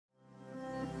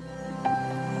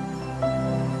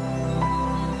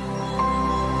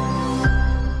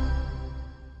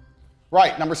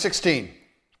Right, number 16.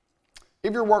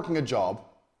 If you're working a job,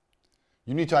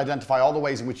 you need to identify all the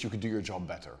ways in which you could do your job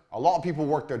better. A lot of people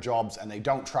work their jobs and they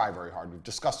don't try very hard. We've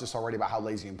discussed this already about how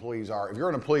lazy employees are. If you're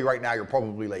an employee right now, you're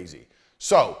probably lazy.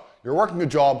 So, you're working a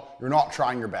job, you're not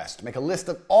trying your best. Make a list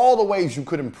of all the ways you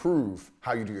could improve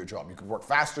how you do your job. You could work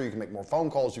faster, you can make more phone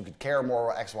calls, you could care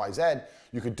more, X, Y, Z.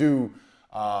 You could do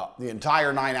the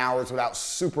entire 9 hours without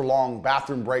super long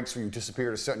bathroom breaks where you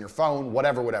disappear to sit on your phone,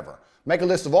 whatever. Make a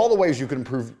list of all the ways you could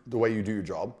improve the way you do your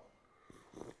job.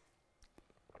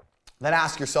 Then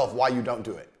ask yourself why you don't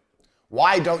do it.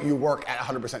 Why don't you work at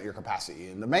 100% of your capacity?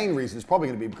 And the main reason is probably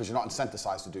going to be because you're not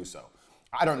incentivized to do so.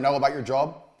 I don't know about your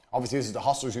job. Obviously, this is the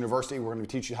Hustlers University. We're going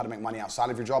to teach you how to make money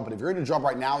outside of your job. But if you're in a job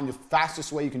right now and the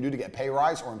fastest way you can do to get a pay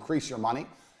rise or increase your money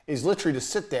is literally to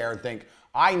sit there and think,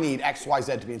 I need X, Y,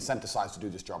 Z to be incentivized to do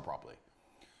this job properly.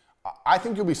 I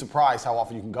think you'll be surprised how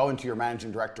often you can go into your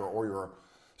managing director or your,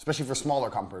 especially for smaller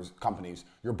companies,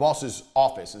 your boss's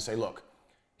office and say, look,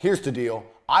 here's the deal.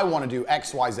 I want to do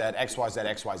X, Y, Z, X, Y, Z,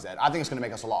 X, Y, Z. I think it's going to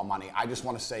make us a lot of money. I just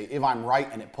want to say, if I'm right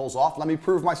and it pulls off, let me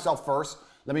prove myself first.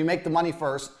 Let me make the money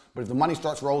first. But if the money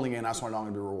starts rolling in, that's when I'm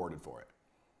going to be rewarded for it.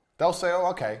 They'll say, oh,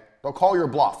 okay. They'll call your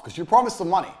bluff because you promised them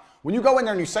money. When you go in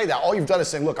there and you say that, all you've done is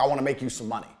say, look, I want to make you some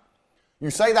money. You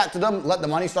say that to them, let the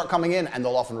money start coming in, and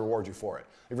they'll often reward you for it.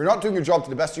 If you're not doing your job to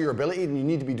the best of your ability, then you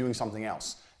need to be doing something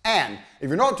else. And if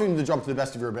you're not doing the job to the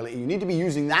best of your ability, you need to be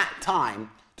using that time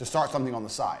to start something on the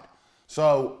side.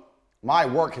 So my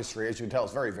work history, as you can tell,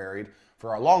 is very varied.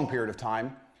 For a long period of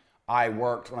time, I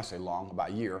worked, when I say long, about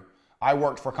a year, I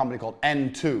worked for a company called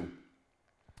N2.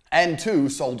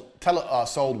 N2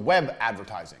 sold web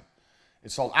advertising.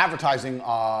 It sold advertising,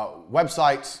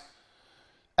 websites,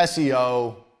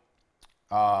 SEO,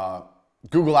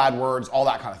 Google AdWords, all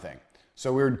that kind of thing.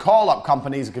 So we would call up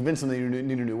companies and convince them they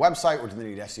need a new website, or do they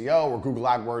need SEO, or Google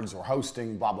AdWords, or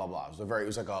hosting, blah, blah, blah. It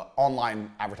was like an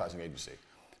online advertising agency.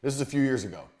 This is a few years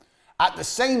ago. At the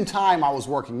same time I was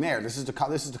working there, this is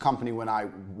the company when I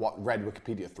read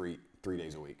Wikipedia three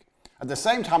days a week. At the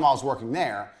same time I was working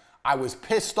there, I was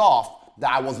pissed off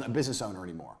that I wasn't a business owner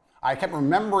anymore. I kept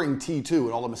remembering T2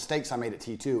 and all the mistakes I made at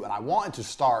T2, and I wanted to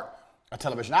start a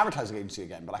television advertising agency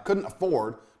again, but I couldn't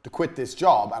afford to quit this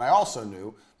job, and I also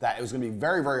knew that it was going to be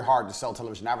very, very hard to sell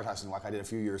television advertising like I did a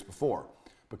few years before,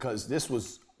 because this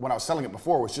was, when I was selling it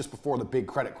before, was just before the big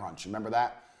credit crunch. Remember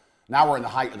that? Now we're in the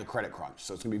height of the credit crunch,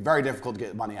 so it's going to be very difficult to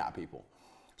get money out of people.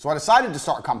 So I decided to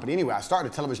start a company anyway. I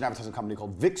started a television advertising company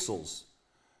called Vixels.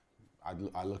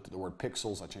 I looked at the word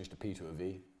pixels, I changed a P to a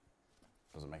V.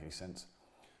 Doesn't make any sense.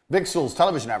 Vixels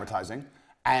television advertising,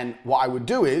 and what I would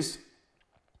do is,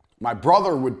 my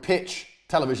brother would pitch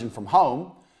television from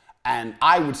home, and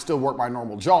I would still work my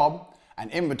normal job,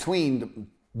 and in between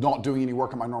not doing any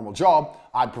work in my normal job,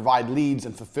 I'd provide leads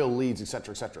and fulfill leads,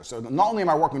 etc., etc. So not only am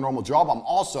I working a normal job,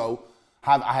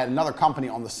 I had another company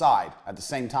on the side at the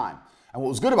same time. And what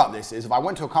was good about this is if I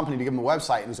went to a company to give them a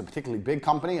website and it was a particularly big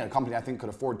company and a company I think could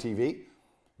afford TV,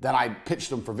 then I'd pitch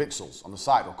them for Vixels on the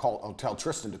side, or tell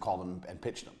Tristan to call them and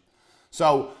pitch them.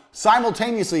 So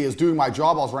simultaneously as doing my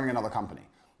job, I was running another company.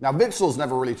 Now Vixels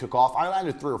never really took off. I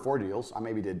landed 3 or 4 deals. I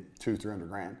maybe did 200-300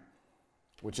 grand,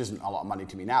 which isn't a lot of money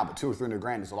to me now, but 200 or 300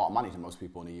 grand is a lot of money to most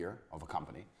people in a year of a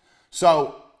company.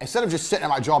 So instead of just sitting at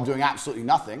my job doing absolutely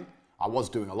nothing, I was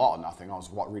doing a lot of nothing. I was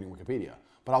reading Wikipedia.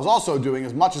 But I was also doing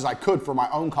as much as I could for my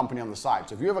own company on the side.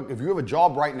 So if you have a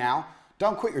job right now,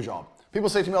 don't quit your job. People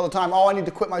say to me all the time, oh, I need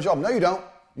to quit my job. No, you don't.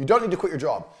 You don't need to quit your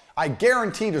job. I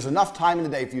guarantee there's enough time in the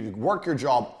day for you to work your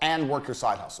job and work your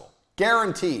side hustle.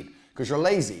 Guaranteed, because you're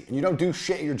lazy and you don't do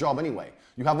shit at your job anyway.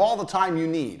 You have all the time you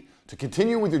need to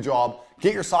continue with your job,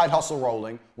 get your side hustle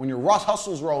rolling. When your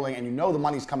hustle's rolling and you know the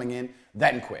money's coming in,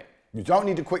 then quit. You don't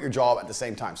need to quit your job at the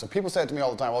same time. So people say to me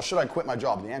all the time, well, should I quit my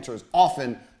job? And the answer is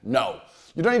often no.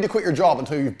 You don't need to quit your job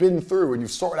until you've been through and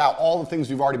you've sorted out all the things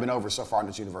you've already been over so far in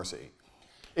this university.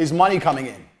 Is money coming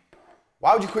in?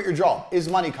 Why would you quit your job? Is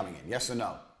money coming in? Yes or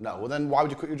no? No. Well, then why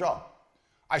would you quit your job?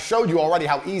 I showed you already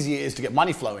how easy it is to get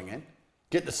money flowing in.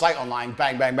 Get the site online,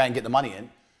 bang, bang, bang, get the money in,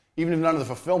 even if none of the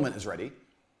fulfillment is ready.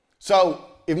 So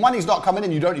if money's not coming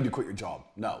in, you don't need to quit your job.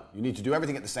 No, you need to do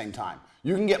everything at the same time.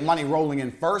 You can get money rolling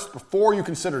in first before you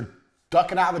consider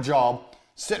ducking out of a job,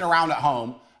 sitting around at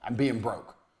home, and being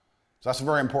broke. So that's a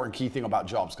very important key thing about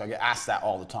jobs, because I get asked that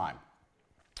all the time.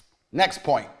 Next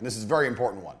point, and this is a very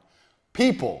important one.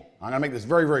 People, I'm going to make this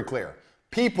very, very clear.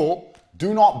 People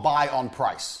do not buy on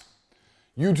price.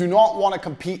 You do not want to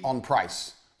compete on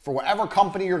price. For whatever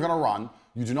company you're going to run,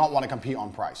 you do not want to compete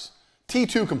on price.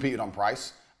 T2 competed on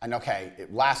price, and okay,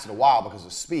 it lasted a while because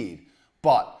of speed,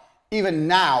 but even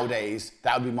nowadays,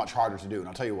 that would be much harder to do, and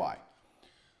I'll tell you why.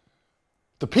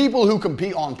 The people who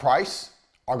compete on price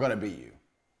are going to beat you.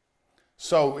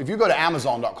 So if you go to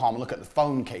Amazon.com and look at the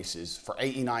phone cases for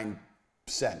 89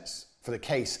 cents for the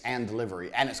case and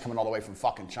delivery, and it's coming all the way from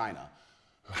fucking China.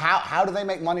 How do they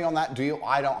make money on that deal?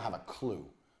 I don't have a clue,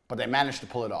 but they managed to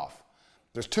pull it off.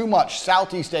 There's too much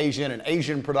Southeast Asian and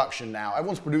Asian production now.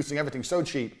 Everyone's producing everything so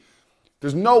cheap.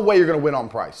 There's no way you're going to win on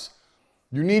price.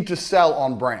 You need to sell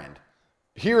on brand.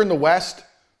 Here in the West,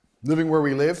 living where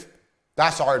we live,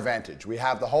 that's our advantage. We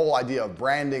have the whole idea of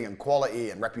branding and quality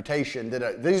and reputation.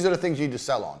 These are the things you need to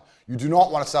sell on. You do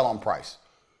not want to sell on price.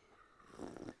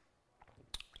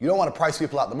 You don't want to price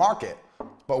people out the market.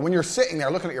 But when you're sitting there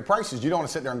looking at your prices, you don't want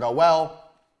to sit there and go,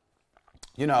 well,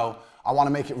 you know, I want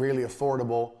to make it really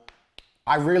affordable.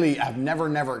 I really have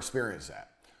never experienced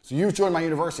that. So you've joined my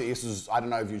university. This is, I don't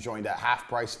know if you joined at half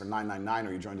price for $9.99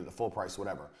 or you joined at the full price,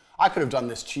 whatever. I could have done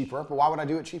this cheaper, but why would I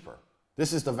do it cheaper?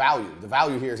 This is the value. The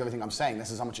value here is everything I'm saying.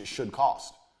 This is how much it should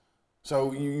cost.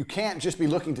 So you can't just be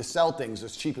looking to sell things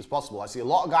as cheap as possible. I see a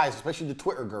lot of guys, especially the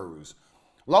Twitter gurus,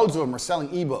 loads of them are selling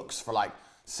ebooks for like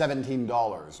 $17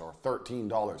 or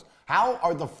 $13. How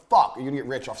are the fuck are you gonna get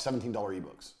rich off $17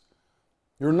 ebooks?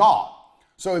 You're not.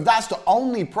 So if that's the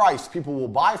only price people will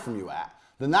buy from you at,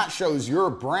 then that shows your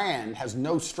brand has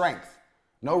no strength,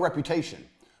 no reputation.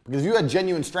 Because if you had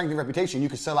genuine strength and reputation, you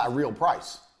could sell at a real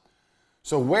price.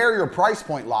 So where your price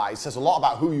point lies says a lot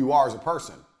about who you are as a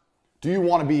person. Do you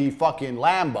want to be fucking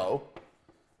Lambo?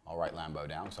 I'll write Lambo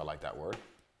down, so I like that word.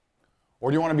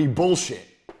 Or do you want to be bullshit?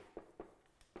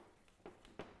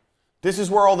 This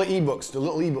is where all the ebooks, the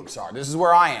little ebooks are. This is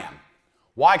where I am.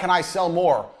 Why can I sell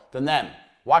more than them?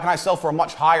 Why can I sell for a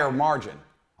much higher margin,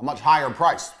 a much higher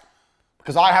price?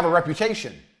 Because I have a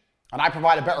reputation and I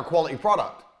provide a better quality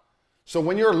product. So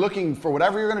when you're looking for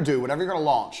whatever you're going to do, whatever you're going to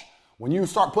launch, when you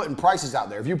start putting prices out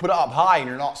there, if you put it up high and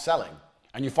you're not selling,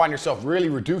 and you find yourself really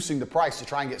reducing the price to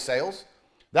try and get sales,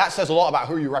 that says a lot about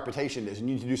who your reputation is, and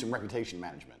you need to do some reputation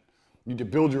management. You need to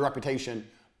build your reputation,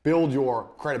 build your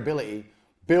credibility,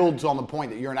 build on the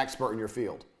point that you're an expert in your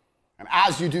field. And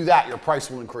as you do that, your price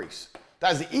will increase.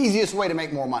 That is the easiest way to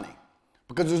make more money,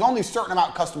 because there's only a certain amount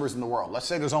of customers in the world. Let's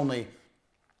say there's only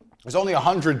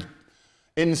 100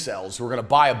 incels who are going to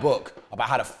buy a book about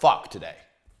how to fuck today.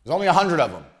 There's only 100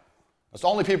 of them. That's the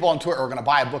only people on Twitter who are going to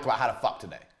buy a book about how to fuck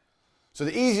today. So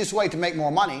the easiest way to make more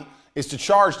money is to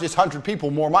charge this 100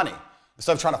 people more money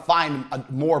instead of trying to find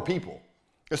more people,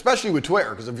 especially with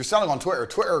Twitter, because if you're selling on Twitter,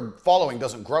 Twitter following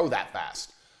doesn't grow that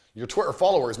fast. Your Twitter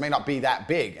followers may not be that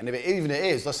big, and if it, even it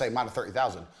is, let's say minus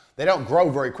 30,000, they don't grow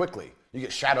very quickly. You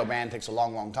get shadow banned, takes a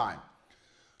long time.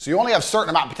 So you only have a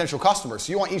certain amount of potential customers,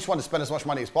 so you want each one to spend as much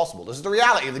money as possible. This is the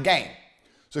reality of the game.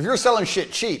 So if you're selling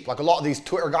shit cheap, like a lot of these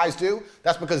Twitter guys do,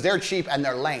 that's because they're cheap and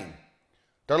they're lame.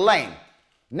 They're lame.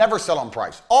 Never sell on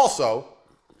price. Also,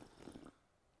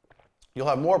 you'll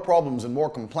have more problems and more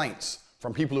complaints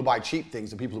from people who buy cheap things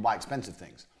than people who buy expensive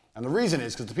things. And the reason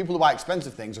is because the people who buy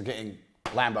expensive things are getting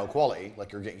Lambo quality,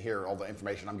 like you're getting here, all the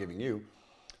information I'm giving you.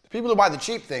 The people who buy the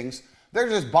cheap things, they're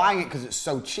just buying it because it's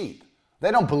so cheap.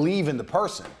 They don't believe in the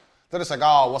person. They're just like,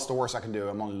 oh, what's the worst I can do?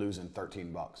 I'm only losing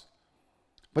 13 bucks.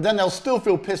 But then they'll still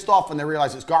feel pissed off when they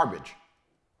realize it's garbage.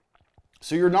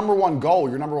 So your number one goal,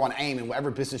 your number one aim in whatever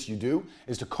business you do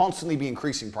is to constantly be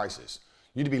increasing prices.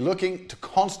 You need to be looking to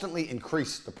constantly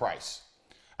increase the price.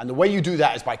 And the way you do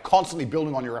that is by constantly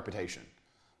building on your reputation.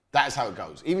 That is how it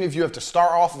goes. Even if you have to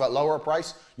start off with a lower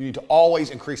price, you need to always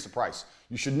increase the price.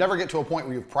 You should never get to a point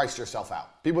where you've priced yourself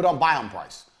out. People don't buy on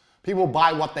price. People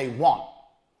buy what they want.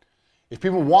 If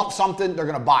people want something, they're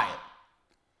going to buy it.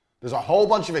 There's a whole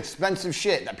bunch of expensive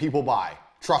shit that people buy,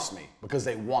 trust me, because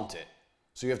they want it.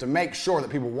 So you have to make sure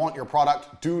that people want your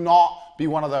product. Do not be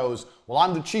one of those, well,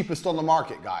 I'm the cheapest on the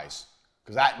market, guys,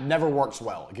 because that never works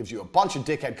well. It gives you a bunch of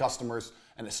dickhead customers,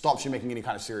 and it stops you making any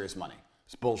kind of serious money.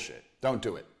 It's bullshit. Don't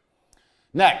do it.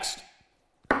 Next,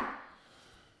 you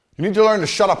need to learn to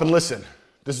shut up and listen.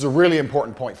 This is a really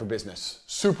important point for business.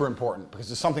 Super important, because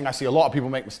it's something I see a lot of people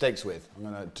make mistakes with. I'm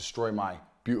going to destroy my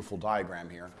beautiful diagram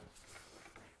here.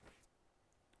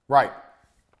 Right.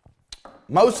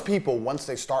 Most people, once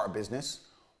they start a business,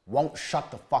 won't shut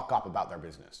the fuck up about their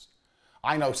business.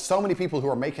 I know so many people who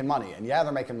are making money, and yeah,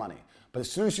 they're making money. But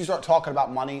as soon as you start talking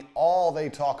about money, all they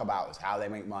talk about is how they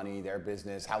make money, their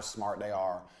business, how smart they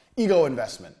are, ego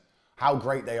investment, how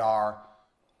great they are.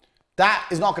 That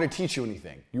is not going to teach you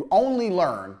anything. You only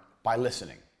learn by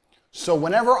listening. So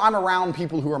whenever I'm around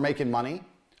people who are making money,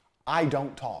 I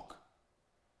don't talk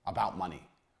about money.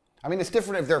 I mean, it's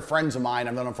different if they're friends of mine,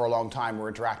 I've known them for a long time, we're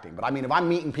interacting. But I mean, if I'm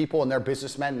meeting people and they're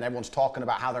businessmen and everyone's talking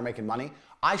about how they're making money,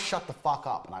 I shut the fuck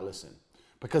up and I listen.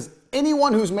 Because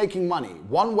anyone who's making money,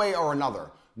 one way or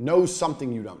another, knows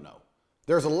something you don't know.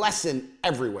 There's a lesson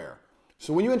everywhere.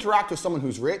 So when you interact with someone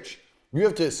who's rich, you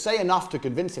have to say enough to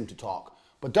convince him to talk,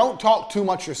 but don't talk too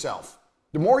much yourself.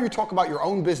 The more you talk about your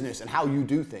own business and how you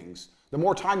do things, the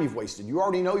more time you've wasted. You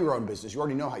already know your own business. You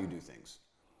already know how you do things.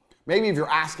 Maybe if you're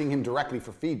asking him directly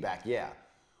for feedback, yeah,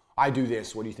 I do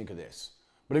this. What do you think of this?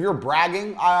 But if you're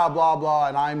bragging, blah, blah,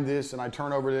 and I'm this, and I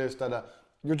turn over this, da-da,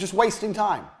 you're just wasting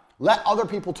time. Let other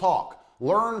people talk.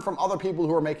 Learn from other people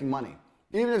who are making money.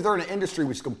 Even if they're in an industry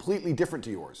which is completely different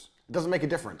to yours. It doesn't make a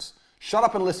difference. Shut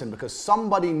up and listen because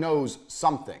somebody knows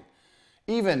something.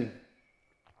 Even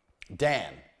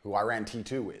Dan, who I ran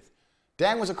T2 with.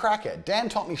 Dan was a crackhead. Dan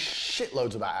taught me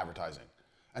shitloads about advertising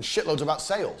and shitloads about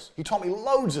sales. He taught me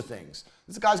loads of things.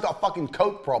 This guy's got a fucking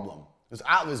coke problem. He's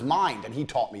out of his mind and he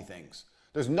taught me things.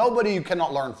 There's nobody you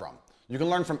cannot learn from. You can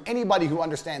learn from anybody who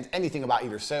understands anything about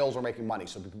either sales or making money.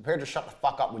 So be prepared to shut the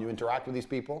fuck up when you interact with these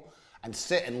people and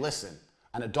sit and listen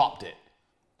and adopt it.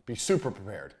 Be super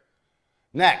prepared.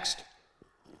 Next.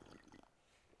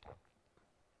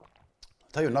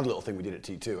 I'll tell you another little thing we did at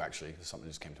T2 actually. Something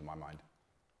just came to my mind.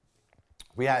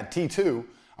 We had T2 and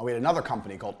we had another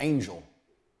company called Angel.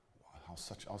 I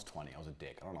was 20, I was a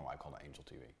dick. I don't know why I called it Angel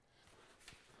TV.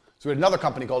 So we had another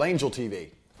company called Angel TV.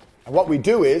 And what we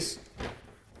do is,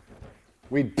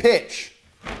 we'd pitch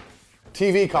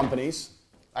TV companies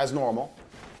as normal.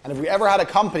 And if we ever had a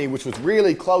company which was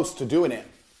really close to doing it,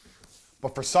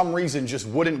 but for some reason just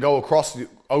wouldn't go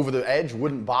over the edge,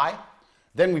 wouldn't buy,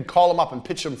 then we'd call them up and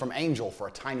pitch them from Angel for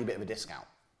a tiny bit of a discount.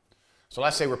 So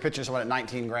let's say we're pitching someone at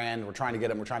 19 grand, we're trying to get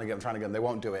them, they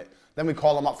won't do it. Then we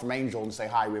call them up from Angel and say,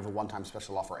 hi, we have a one-time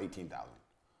special offer, 18,000,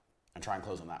 and try and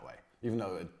close them that way, even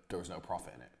though there was no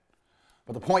profit in it.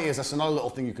 But the point is, that's another little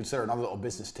thing you consider, another little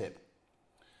business tip.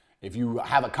 If you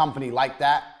have a company like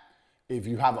that, if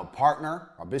you have a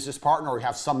partner, a business partner, or you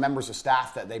have some members of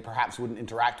staff that they perhaps wouldn't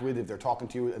interact with if they're talking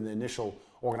to you in the initial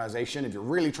organization, if you're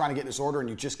really trying to get this order and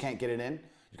you just can't get it in,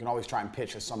 you can always try and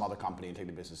pitch as some other company and take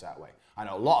the business that way. I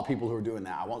know a lot of people who are doing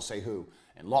that, I won't say who,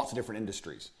 in lots of different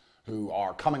industries, who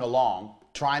are coming along,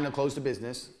 trying to close the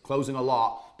business, closing a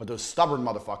lot, but those stubborn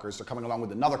motherfuckers are coming along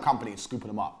with another company and scooping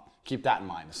them up. Keep that in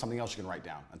mind. It's something else you can write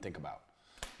down and think about.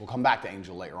 We'll come back to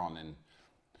Angel later on in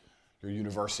your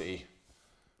university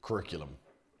curriculum.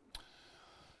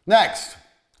 Next,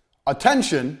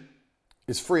 attention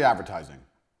is free advertising.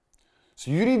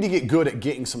 So you need to get good at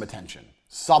getting some attention,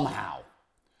 somehow.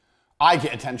 I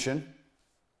get attention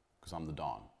because I'm the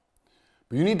Don.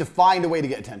 But you need to find a way to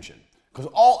get attention. Because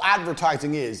all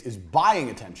advertising is buying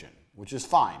attention, which is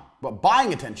fine. But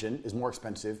buying attention is more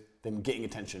expensive than getting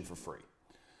attention for free.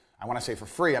 And when I say for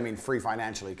free, I mean free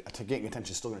financially. Getting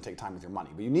attention is still going to take time with your money.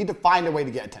 But you need to find a way to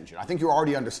get attention. I think you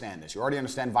already understand this. You already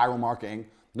understand viral marketing,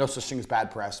 no such thing as bad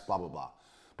press, blah, blah, blah.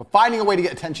 But finding a way to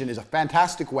get attention is a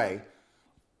fantastic way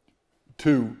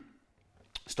to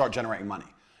start generating money.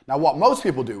 Now, what most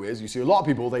people do is, you see a lot of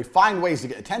people, they find ways to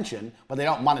get attention, but they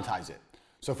don't monetize it.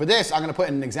 So for this, I'm going to put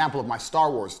in an example of my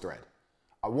Star Wars thread.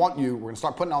 We're going to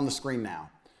start putting it on the screen now.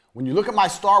 When you look at my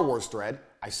Star Wars thread,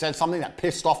 I said something that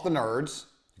pissed off the nerds.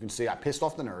 You can see I pissed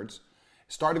off the nerds. It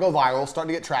started to go viral, started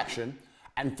to get traction.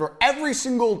 And for every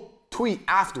single tweet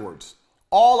afterwards,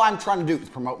 all I'm trying to do is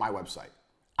promote my website.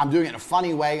 I'm doing it in a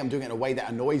funny way. I'm doing it in a way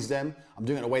that annoys them. I'm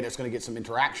doing it in a way that's going to get some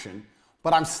interaction.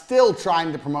 But I'm still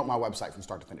trying to promote my website from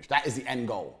start to finish. That is the end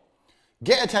goal.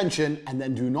 Get attention and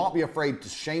then do not be afraid to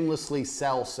shamelessly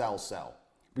sell.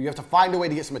 But you have to find a way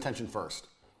to get some attention first.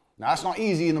 Now, that's not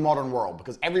easy in the modern world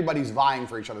because everybody's vying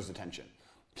for each other's attention.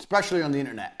 Especially on the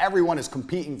internet. Everyone is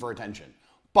competing for attention.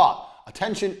 But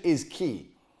attention is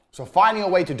key. So finding a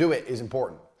way to do it is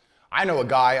important. I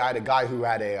had a guy who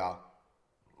had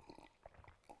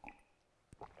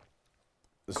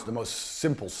this is the most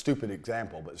simple, stupid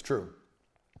example, but it's true.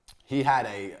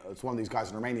 It's one of these guys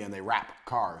in Romania and they wrap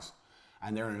cars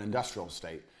and they're in an industrial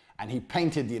estate. And he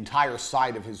painted the entire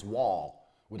side of his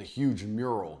wall with a huge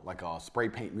mural, like a spray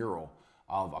paint mural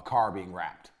of a car being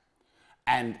wrapped.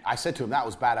 And I said to him, that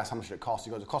was badass, how much did it cost?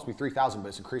 He goes, it cost me $3,000, but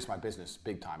it's increased my business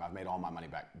big time. I've made all my money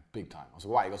back big time. I was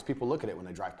like, why? He goes, people look at it when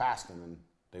they drive past and then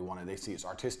they see it's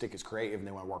artistic, it's creative, and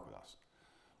they want to work with us.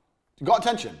 He got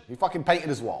attention. He fucking painted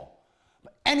his wall.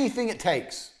 But anything it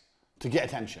takes to get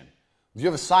attention. If you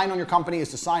have a sign on your company,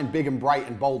 is the sign big and bright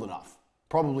and bold enough?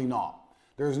 Probably not.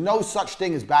 There is no such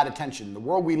thing as bad attention. In the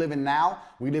world we live in now,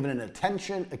 we live in an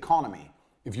attention economy.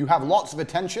 If you have lots of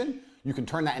attention, you can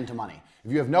turn that into money.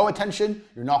 If you have no attention,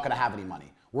 you're not going to have any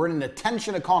money. We're in an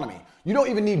attention economy. You don't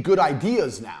even need good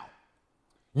ideas now.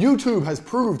 YouTube has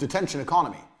proved attention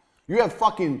economy. You have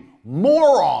fucking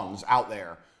morons out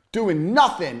there doing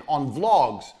nothing on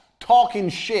vlogs, talking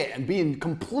shit and being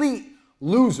complete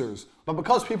losers. But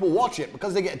because people watch it,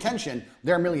 because they get attention,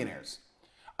 they're millionaires.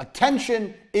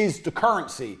 Attention is the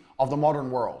currency of the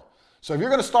modern world. So if you're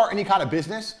going to start any kind of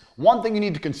business, one thing you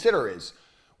need to consider is,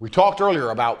 we talked earlier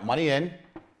about money in,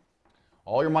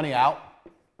 all your money out.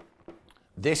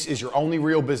 This is your only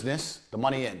real business, the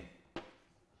money in.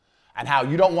 And how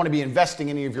you don't want to be investing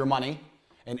any of your money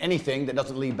in anything that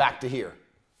doesn't lead back to here.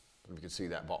 You can see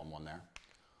that bottom one there.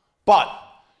 But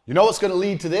you know what's going to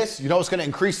lead to this? You know what's going to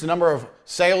increase the number of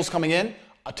sales coming in?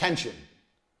 Attention.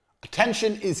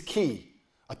 Attention is key.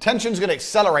 Attention is going to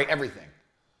accelerate everything.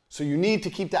 So you need to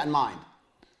keep that in mind.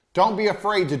 Don't be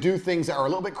afraid to do things that are a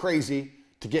little bit crazy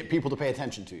to get people to pay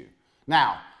attention to you.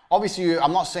 Now, obviously,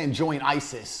 I'm not saying join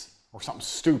ISIS or something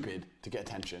stupid to get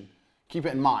attention. Keep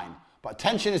it in mind. But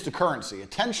attention is the currency.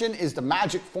 Attention is the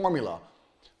magic formula,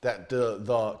 that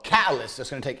the catalyst that's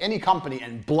going to take any company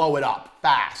and blow it up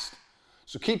fast.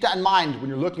 So keep that in mind when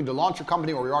you're looking to launch your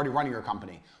company or you're already running your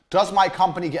company. Does my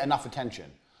company get enough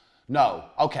attention? No.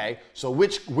 Okay, so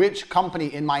which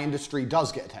company in my industry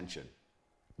does get attention?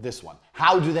 This one.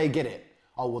 How do they get it?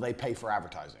 Oh, well, they pay for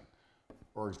advertising,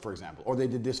 or for example, or they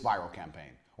did this viral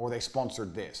campaign, or they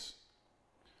sponsored this.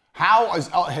 How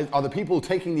are the people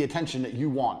taking the attention that you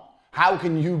want? How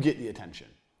can you get the attention?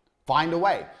 Find a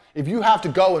way. If you have to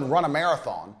go and run a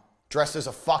marathon dressed as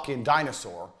a fucking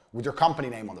dinosaur with your company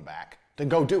name on the back, then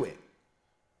go do it.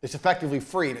 It's effectively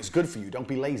free and it's good for you. Don't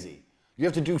be lazy. You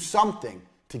have to do something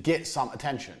to get some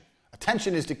attention.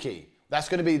 Attention is the key. That's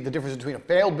going to be the difference between a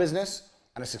failed business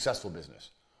and a successful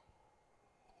business.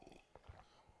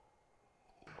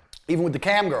 Even with the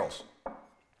cam girls.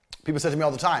 People say to me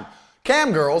all the time,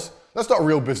 cam girls, that's not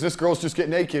real business. Girls just get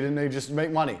naked and they just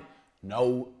make money.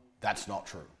 No, that's not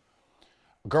true.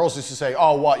 Girls used to say,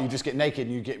 oh, what, you just get naked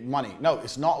and you get money. No,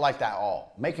 it's not like that at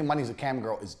all. Making money as a cam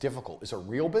girl is difficult. It's a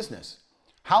real business.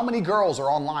 How many girls are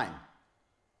online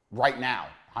right now?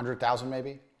 100,000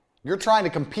 maybe? You're trying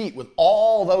to compete with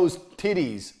all those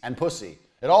titties and pussy.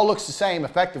 It all looks the same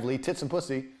effectively, tits and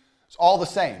pussy. It's all the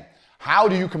same. How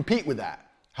do you compete with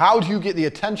that? How do you get the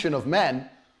attention of men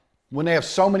when they have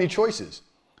so many choices?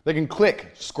 They can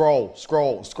click, scroll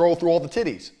through all the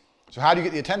titties. So how do you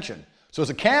get the attention? So as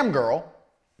a cam girl,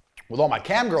 with all my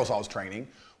cam girls I was training,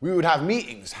 we would have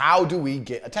meetings. How do we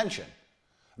get attention?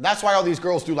 And that's why all these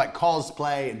girls do like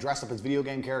cosplay and dress up as video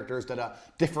game characters,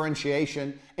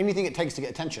 differentiation, anything it takes to get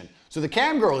attention. So the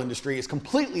cam girl industry is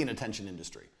completely an attention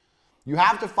industry. You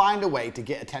have to find a way to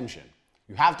get attention.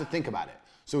 You have to think about it.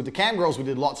 So with the cam girls, we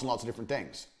did lots and lots of different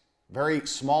things. Very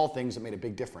small things that made a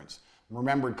big difference.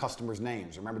 Remembered customers'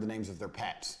 names, remembered the names of their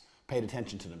pets, paid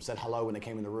attention to them, said hello when they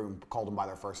came in the room, called them by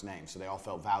their first name, so they all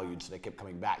felt valued, so they kept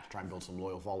coming back to try and build some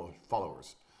loyal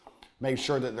followers. Made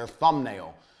sure that their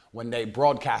thumbnail, when they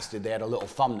broadcasted, they had a little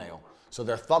thumbnail. So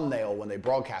their thumbnail, when they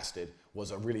broadcasted,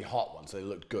 was a really hot one, so they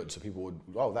looked good. So people would,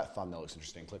 oh, that thumbnail looks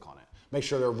interesting, click on it. Make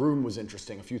sure their room was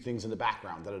interesting, a few things in the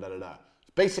background, da-da-da-da-da.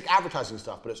 Basic advertising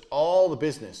stuff, but it's all the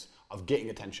business of getting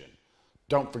attention.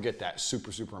 Don't forget that,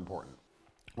 super, super important.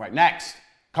 Right, next,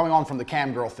 coming on from the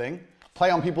cam girl thing, play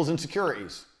on people's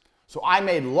insecurities. So I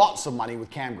made lots of money with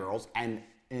cam girls, and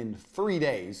in 3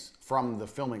 days from the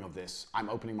filming of this, I'm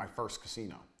opening my first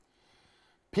casino.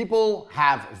 People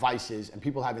have vices and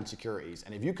people have insecurities,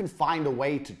 and if you can find a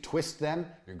way to twist them,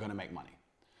 you're gonna make money.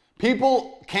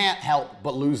 People can't help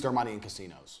but lose their money in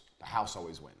casinos. The house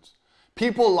always wins.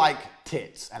 People like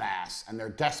tits and ass, and they're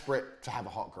desperate to have a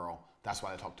hot girl. That's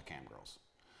why they talk to cam girls.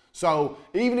 So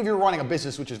even if you're running a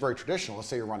business which is very traditional, let's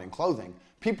say you're running clothing,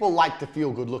 people like to feel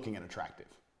good looking and attractive.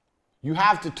 You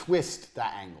have to twist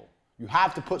that angle. You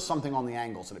have to put something on the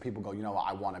angle so that people go, you know what,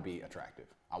 I want to be attractive.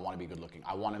 I want to be good looking.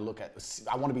 I want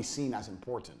to be seen as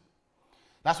important.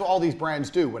 That's what all these brands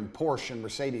do. When Porsche and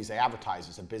Mercedes, they advertise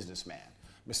as a businessman.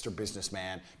 Mr.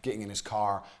 Businessman, getting in his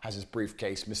car, has his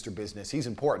briefcase, Mr. Business. He's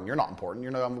important. You're not important.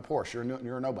 You're a Porsche.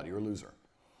 You're a nobody. You're a loser.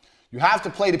 You have to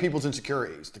play to people's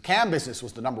insecurities. The cam business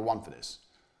was the number one for this.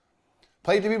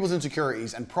 Play to people's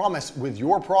insecurities and promise with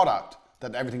your product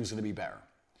that everything's going to be better.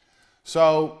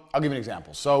 So I'll give you an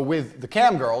example. So with the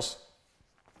cam girls,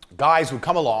 guys would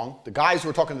come along. The guys who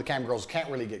are talking to the cam girls can't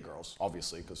really get girls,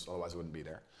 obviously, because otherwise it wouldn't be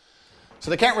there.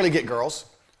 So they can't really get girls.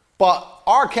 But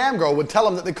our cam girl would tell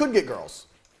them that they could get girls,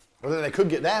 or that they could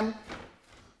get them.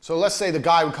 So let's say the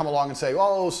guy would come along and say,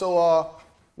 oh, so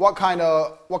what kind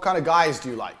of guys do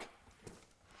you like?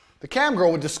 The cam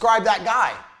girl would describe that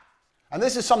guy. And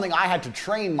this is something I had to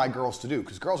train my girls to do,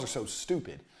 because girls are so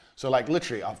stupid. So like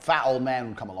literally a fat old man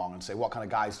would come along and say, what kind of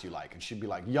guys do you like? And she'd be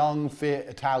like, young, fit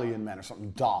Italian men or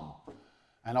something dumb.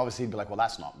 And obviously he'd be like, well,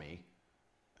 that's not me.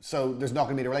 So there's not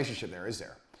going to be a relationship there, is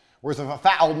there? Whereas if a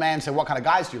fat old man said, what kind of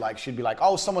guys do you like? She'd be like,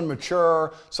 oh, someone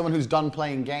mature, someone who's done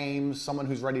playing games, someone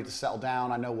who's ready to settle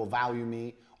down, I know will value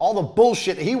me. All the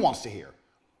bullshit that he wants to hear.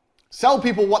 Sell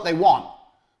people what they want.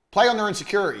 Play on their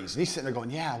insecurities. And he's sitting there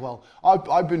going, yeah, well,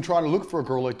 I've been trying to look for a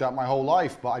girl like that my whole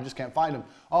life, but I just can't find them.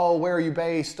 Oh, where are you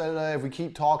based? If we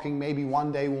keep talking, maybe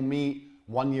one day we'll meet.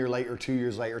 1 year later, 2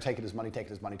 years later, taking his money, taking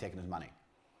his money, taking his money.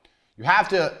 You have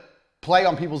to play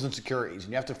on people's insecurities,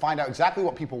 and you have to find out exactly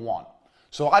what people want.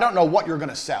 So I don't know what you're going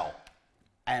to sell,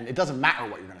 and it doesn't matter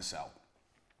what you're going to sell.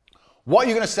 What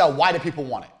you're going to sell, why do people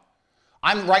want it?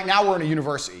 Right now we're in a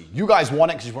university. You guys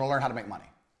want it because you want to learn how to make money.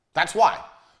 That's why.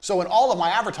 So in all of my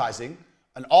advertising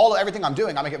and everything I'm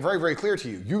doing, I make it very, very clear to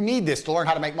you. You need this to learn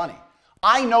how to make money.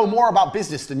 I know more about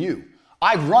business than you.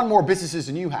 I've run more businesses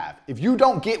than you have. If you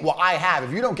don't get what I have,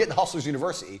 if you don't get the Hustlers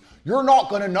University, you're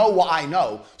not going to know what I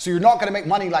know, so you're not going to make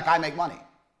money like I make money.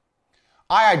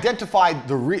 I identified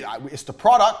it's the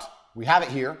product, we have it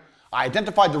here. I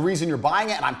identified the reason you're buying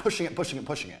it, and I'm pushing it, pushing it,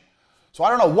 pushing it. So I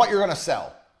don't know what you're going to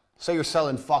sell. Say you're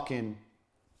selling fucking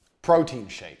protein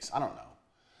shakes. I don't know.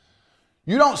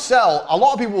 You don't sell, a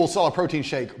lot of people will sell a protein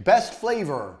shake, best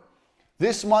flavor,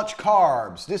 this much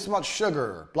carbs, this much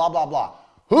sugar, blah, blah, blah.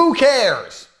 Who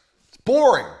cares? It's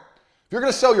boring. If you're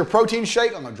going to sell your protein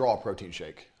shake, I'm going to draw a protein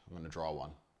shake. I'm going to draw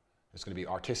one. It's going to be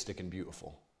artistic and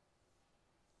beautiful.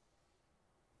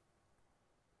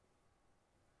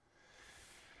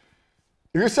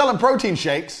 If you're selling protein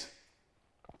shakes,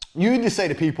 you need to say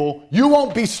to people, you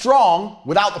won't be strong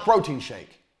without the protein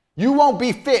shake. You won't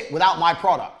be fit without my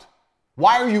product.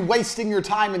 Why are you wasting your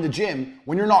time in the gym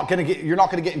when you're not going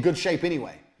to get in good shape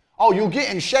anyway? Oh, you'll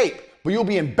get in shape, but you'll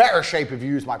be in better shape if you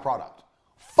use my product.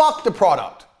 Fuck the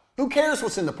product. Who cares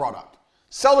what's in the product?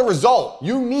 Sell the result.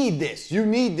 You need this. You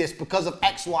need this because of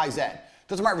X, Y, Z.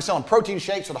 Doesn't matter if you're selling protein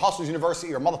shakes or the Hustlers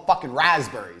University or motherfucking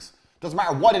raspberries. Doesn't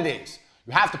matter what it is.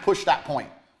 You have to push that point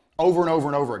over and over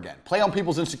and over again. Play on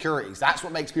people's insecurities. That's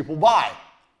what makes people buy.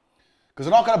 Because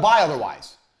they're not going to buy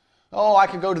otherwise. Oh, I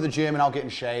can go to the gym and I'll get in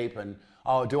shape. And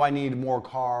oh, do I need more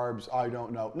carbs? I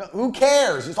don't know. No, who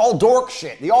cares? It's all dork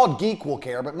shit. The odd geek will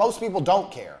care, but most people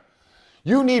don't care.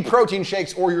 You need protein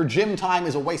shakes or your gym time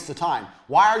is a waste of time.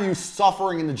 Why are you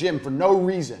suffering in the gym for no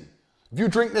reason? If you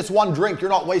drink this one drink, you're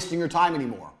not wasting your time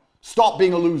anymore. Stop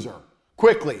being a loser.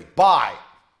 Quickly, buy.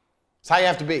 That's how you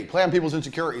have to be. Play on people's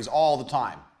insecurities all the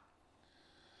time.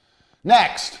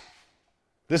 Next,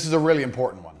 this is a really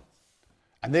important one.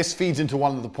 And this feeds into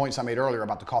one of the points I made earlier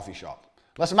about the coffee shop.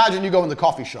 Let's imagine you go in the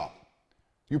coffee shop.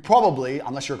 You probably,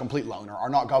 unless you're a complete loner, are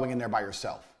not going in there by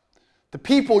yourself. The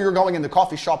people you're going in the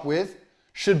coffee shop with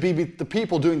should be the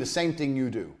people doing the same thing you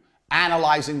do.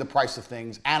 Analyzing the price of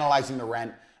things, analyzing the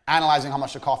rent, analyzing how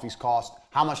much the coffees cost,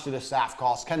 how much do the staff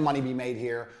cost, can money be made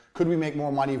here, could we make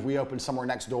more money if we open somewhere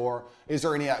next door, is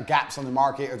there any gaps on the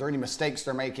market, are there any mistakes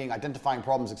they're making, identifying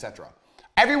problems, etc.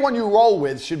 Everyone you roll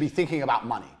with should be thinking about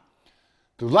money.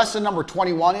 The lesson number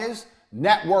 21 is,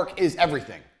 network is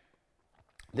everything.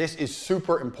 This is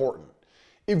super important.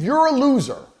 If you're a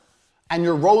loser and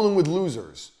you're rolling with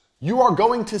losers, you are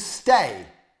going to stay.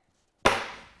 I'm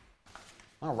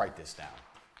gonna write this down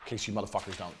in case you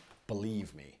motherfuckers don't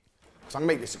believe me. So I'm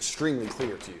gonna make this extremely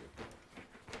clear to you.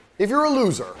 If you're a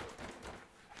loser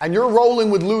and you're rolling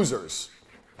with losers,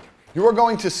 you are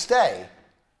going to stay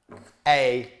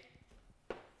a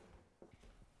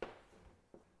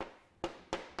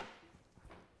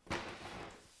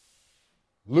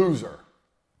loser.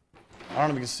 I don't know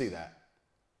if you can see that.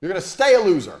 You're going to stay a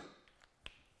loser.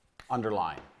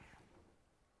 Underline.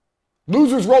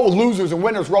 Losers roll with losers and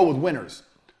winners roll with winners.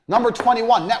 Number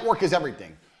 21, network is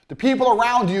everything. The people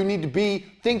around you need to be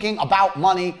thinking about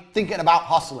money, thinking about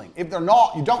hustling. If they're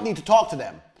not, you don't need to talk to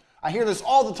them. I hear this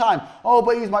all the time. Oh,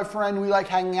 but he's my friend. We like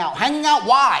hanging out. Hanging out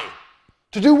why?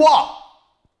 To do what?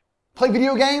 Play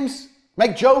video games?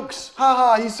 Make jokes? Ha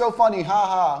ha, he's so funny. Ha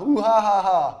ha. Ooh, ha ha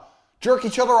ha. Jerk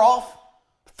each other off?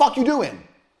 The fuck you doing?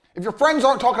 If your friends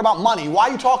aren't talking about money, why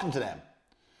are you talking to them?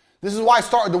 This is why I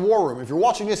started the war room. If you're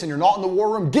watching this and you're not in the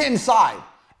war room, get inside.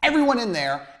 Everyone in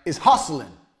there is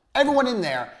hustling. Everyone in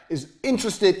there is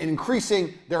interested in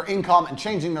increasing their income and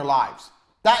changing their lives.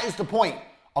 That is the point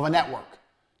of a network.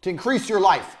 To increase your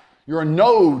life, you're a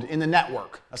node in the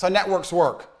network. That's how networks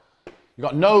work. You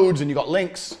got nodes and you got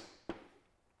links.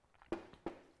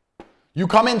 You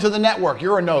come into the network,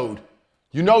 you're a node.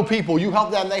 You know people, you help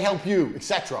them, they help you,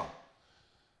 etc.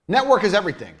 Network is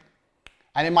everything.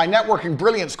 And in my Networking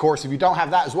Brilliance course, if you don't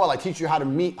have that as well, I teach you how to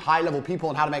meet high-level people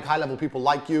and how to make high-level people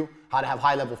like you, how to have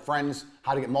high-level friends,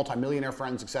 how to get multi-millionaire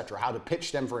friends, etc., how to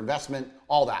pitch them for investment,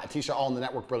 all that. I teach you all in the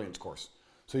Network Brilliance course.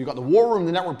 So you've got the War Room,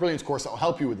 the Network Brilliance course that will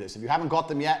help you with this. If you haven't got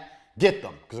them yet, get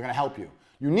them because they're going to help you.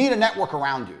 You need a network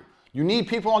around you. You need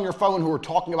people on your phone who are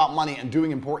talking about money and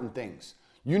doing important things.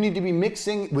 You need to be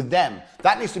mixing with them.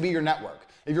 That needs to be your network.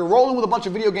 If you're rolling with a bunch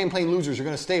of video game playing losers, you're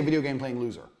going to stay a video game playing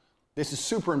loser. This is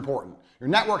super important. Your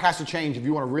network has to change if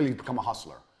you want to really become a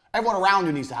hustler. Everyone around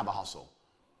you needs to have a hustle.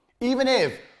 Even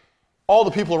if all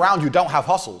the people around you don't have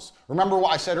hustles. Remember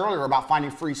what I said earlier about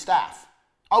finding free staff.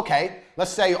 Okay,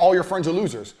 let's say all your friends are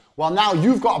losers. Well, now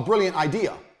you've got a brilliant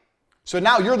idea. So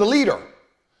now you're the leader.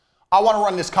 I want to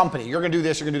run this company. You're going to do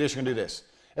this, you're going to do this, you're going to do this.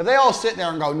 If they all sit there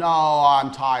and go, no,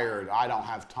 I'm tired, I don't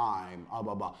have time, blah,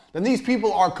 blah, blah, then these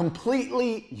people are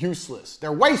completely useless.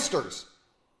 They're wasters.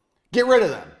 Get rid of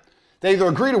them. They either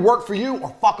agree to work for you or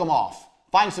fuck them off.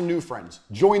 Find some new friends.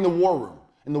 Join the war room.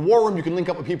 In the war room, you can link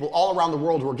up with people all around the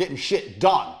world who are getting shit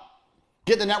done.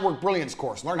 Get the Network Brilliance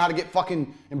course. Learn how to get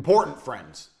fucking important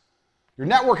friends. Your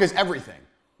network is everything.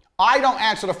 I don't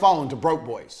answer the phone to broke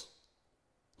boys.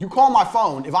 You call my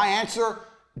phone, if I answer,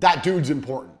 that dude's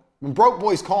important. When broke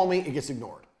boys call me, it gets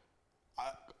ignored.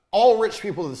 All rich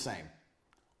people are the same.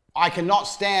 I cannot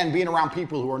stand being around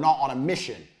people who are not on a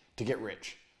mission to get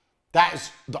rich. That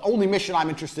is the only mission I'm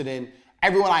interested in.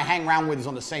 Everyone I hang around with is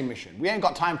on the same mission. We ain't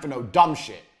got time for no dumb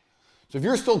shit. So if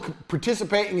you're still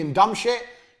participating in dumb shit,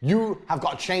 you have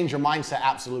got to change your mindset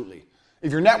absolutely.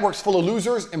 If your network's full of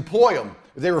losers, employ them.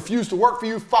 If they refuse to work for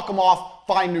you, fuck them off,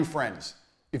 find new friends.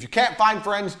 If you can't find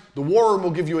friends, the war room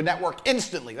will give you a network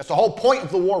instantly. That's the whole point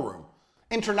of the war room.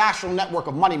 International network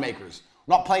of moneymakers.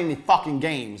 We're not playing any fucking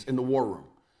games in the war room.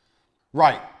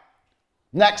 Right.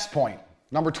 Next point,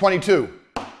 number 22.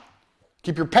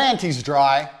 Keep your panties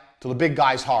dry till the big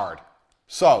guy's hard.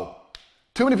 So,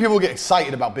 too many people get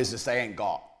excited about business they ain't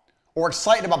got, or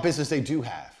excited about business they do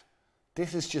have.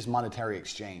 This is just monetary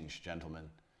exchange, gentlemen.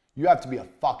 You have to be a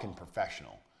fucking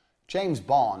professional. James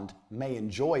Bond may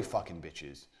enjoy fucking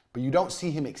bitches, but you don't see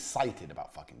him excited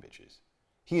about fucking bitches.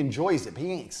 He enjoys it, but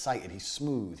he ain't excited. He's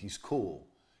smooth, he's cool.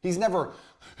 He's never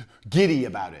giddy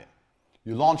about it.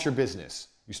 You launch your business.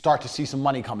 You start to see some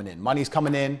money coming in. Money's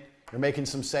coming in. You're making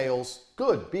some sales.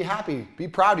 Good. Be happy. Be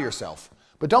proud of yourself.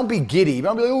 But don't be giddy.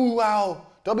 Don't be like, oh, wow.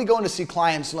 Don't be going to see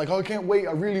clients and like, oh, I can't wait.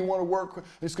 I really want to work.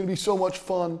 It's going to be so much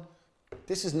fun.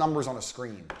 This is numbers on a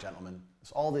screen, gentlemen.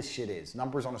 That's all this shit is.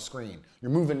 Numbers on a screen.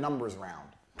 You're moving numbers around.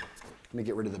 Let me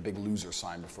get rid of the big loser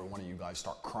sign before one of you guys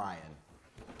start crying.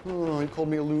 Oh, he called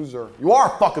me a loser. You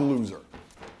are a fucking loser.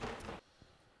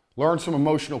 Learn some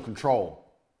emotional control.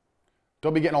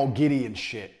 Don't be getting all giddy and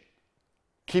shit.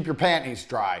 Keep your panties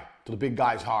dry till the big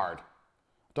guy's hard.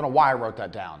 Don't know why I wrote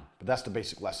that down, but that's the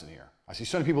basic lesson here. I see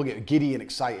so many people get giddy and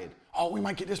excited. Oh, we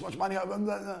might get this much money.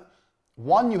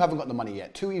 One, you haven't got the money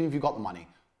yet. Two, even if you got the money,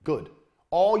 good.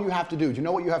 All you have to do you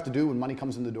know what you have to do when money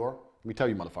comes in the door? Let me tell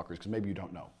you, motherfuckers, because maybe you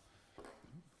don't know.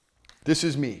 This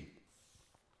is me.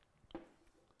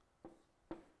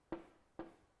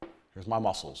 Here's my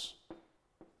muscles.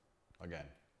 Again.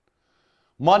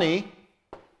 Money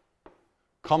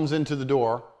comes into the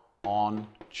door on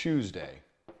Tuesday.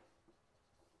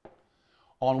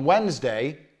 On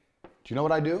Wednesday, do you know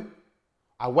what I do?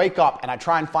 I wake up and I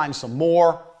try and find some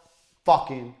more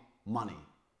fucking money.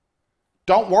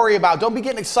 Don't be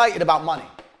getting excited about money.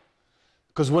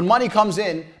 Because when money comes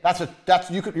in,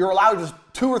 you're allowed just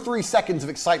 2 or 3 seconds of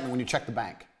excitement when you check the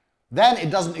bank. Then it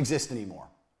doesn't exist anymore.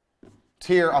 It's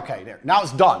here, okay, there. Now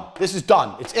it's done. This is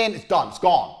done. It's in, it's done, it's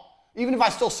gone. Even if I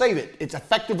still save it, it's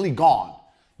effectively gone.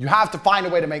 You have to find a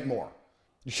way to make more.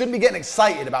 You shouldn't be getting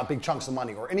excited about big chunks of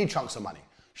money or any chunks of money.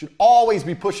 You should always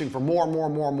be pushing for more.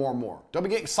 Don't be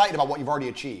getting excited about what you've already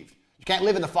achieved. You can't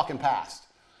live in the fucking past.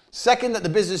 Second that the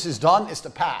business is done, it's the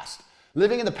past.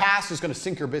 Living in the past is going to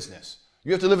sink your business.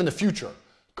 You have to live in the future,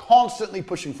 constantly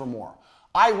pushing for more.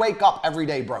 I wake up every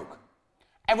day broke.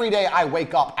 Every day I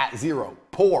wake up at zero,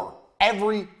 poor,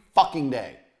 every fucking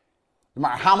day. No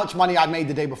matter how much money I made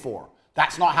the day before.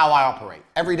 That's not how I operate.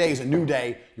 Every day is a new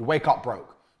day. You wake up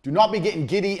broke. Do not be getting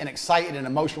giddy and excited and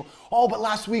emotional. Oh, but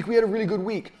last week we had a really good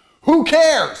week. Who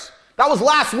cares? That was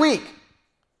last week.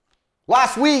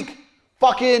 Last week,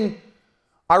 fucking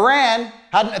Iran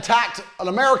hadn't attacked an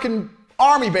American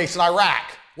army base in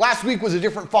Iraq. Last week was a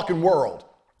different fucking world.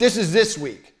 This is this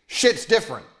week. Shit's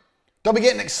different. Don't be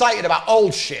getting excited about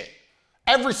old shit.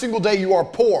 Every single day you are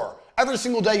poor. Every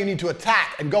single day you need to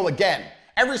attack and go again.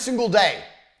 Every single day.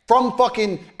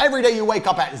 Every day you wake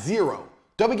up at zero.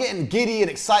 Don't be getting giddy and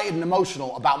excited and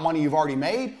emotional about money you've already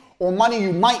made or money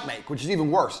you might make, which is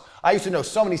even worse. I used to know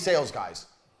so many sales guys.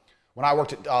 When I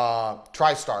worked at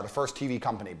TriStar, the first TV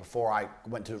company before I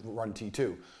went to run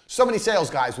T2, so many sales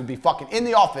guys would be fucking in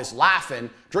the office laughing,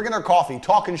 drinking their coffee,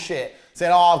 talking shit,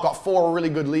 saying, oh, I've got 4 really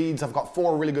good leads, I've got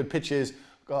 4 really good pitches,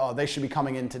 they should be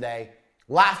coming in today,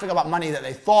 laughing about money that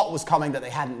they thought was coming that they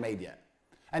hadn't made yet.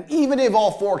 And even if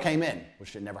all 4 came in,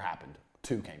 which it never happened,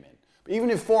 2 came in, but even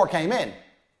if 4 came in,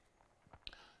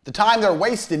 the time they're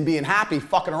wasting being happy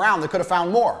fucking around, they could have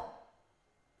found more.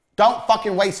 Don't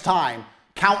fucking waste time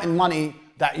counting money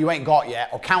that you ain't got yet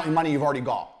or counting money you've already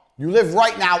got. You live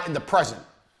right now in the present.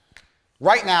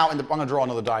 Right now, I'm going to draw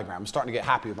another diagram. I'm starting to get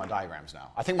happy with my diagrams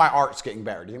now. I think my art's getting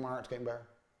better. Do you think my art's getting better?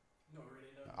 Not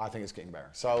really, no. I think it's getting better.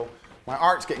 So my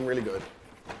art's getting really good.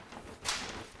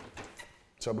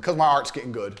 So because my art's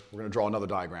getting good, we're going to draw another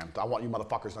diagram. I want you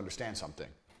motherfuckers to understand something.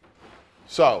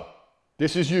 So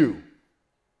this is you.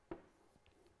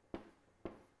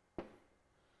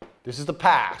 This is the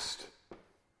past.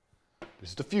 This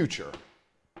is the future.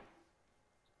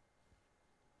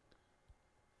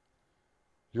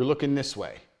 You're looking this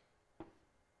way.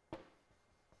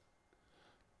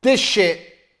 This shit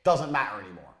doesn't matter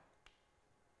anymore.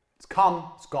 It's come,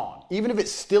 it's gone. Even if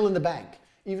it's still in the bank,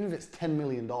 even if it's $10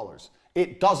 million,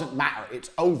 it doesn't matter. It's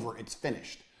over, it's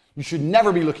finished. You should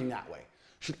never be looking that way.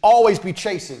 You should always be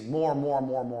chasing more, more,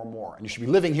 more, more, more. And you should be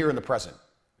living here in the present.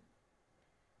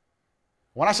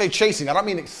 When I say chasing, I don't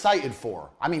mean excited for.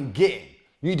 I mean getting.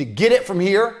 You need to get it from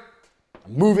here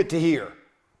and move it to here.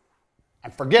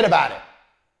 And forget about it.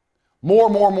 More,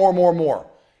 more, more, more, more.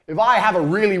 If I have a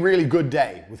really, really good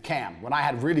day with Cam, when I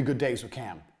had really good days with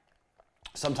Cam,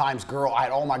 sometimes I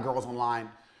had all my girls online.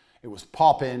 It was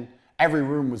popping. Every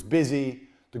room was busy.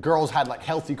 The girls had like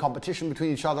healthy competition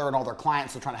between each other and all their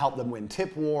clients were trying to help them win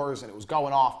tip wars and it was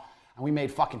going off. And we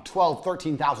made fucking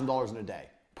 $12,000, $13,000 in a day.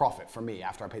 Profit for me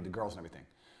after I paid the girls and everything.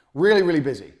 Really, really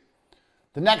busy.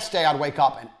 The next day I'd wake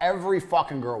up and every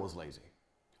fucking girl was lazy.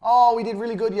 Oh, we did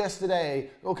really good yesterday.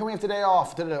 Oh, can we have today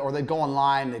off? Or they'd go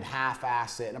online, they'd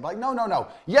half-ass it. And I'd be like, no, no, no.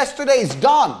 Yesterday's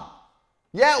done.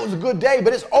 Yeah, it was a good day,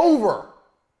 but it's over.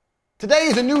 Today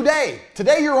is a new day.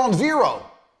 Today you're on 0.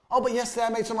 Oh, but yesterday I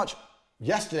made so much.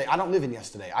 Yesterday, I don't live in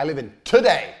yesterday. I live in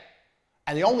today.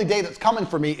 And the only day that's coming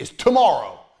for me is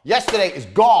tomorrow. Yesterday is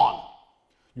gone.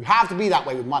 You have to be that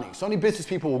way with money. So many business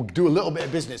people will do a little bit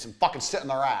of business and fucking sit on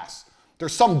their ass.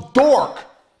 There's some dork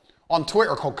on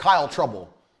Twitter called Kyle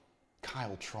Trouble.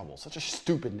 Kyle Trouble, such a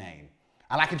stupid name.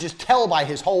 And I could just tell by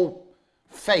his whole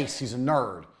face he's a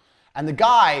nerd. And the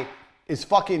guy is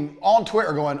fucking on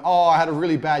Twitter going, oh, I had a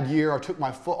really bad year. I took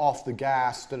my foot off the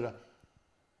gas. Da, da, da.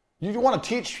 You want to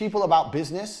teach people about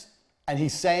business? And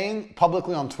he's saying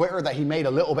publicly on Twitter that he made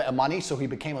a little bit of money, so he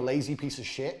became a lazy piece of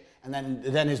shit. And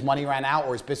then his money ran out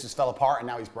or his business fell apart and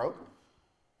now he's broke?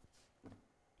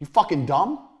 You fucking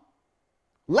dumb?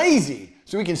 Lazy.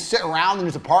 So he can sit around in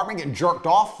his apartment getting jerked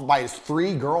off by his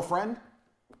free girlfriend?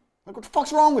 Like, what the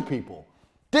fuck's wrong with people?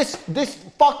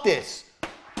 Fuck this.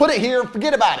 Put it here,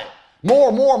 forget about it.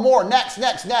 More, more, more, next,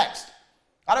 next, next.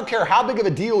 I don't care how big of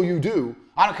a deal you do.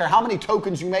 I don't care how many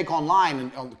tokens you make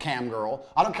online on Cam Girl.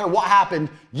 I don't care what happened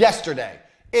yesterday.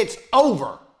 It's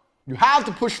over. You have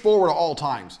to push forward at all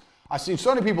times. I've seen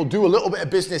so many people do a little bit of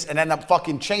business and end up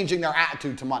fucking changing their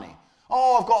attitude to money.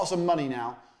 Oh, I've got some money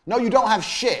now. No, you don't have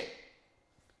shit.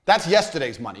 That's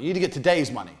yesterday's money. You need to get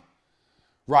today's money.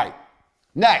 Right.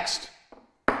 Next.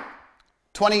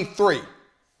 23.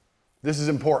 This is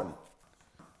important.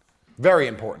 Very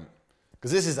important.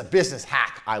 Because this is a business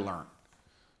hack I learned.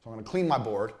 So I'm going to clean my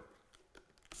board.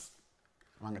 And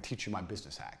I'm going to teach you my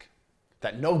business hack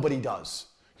that nobody does.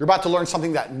 You're about to learn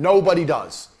something that nobody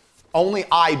does. Only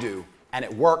I do. And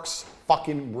it works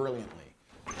fucking brilliantly.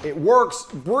 It works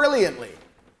brilliantly.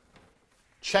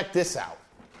 Check this out.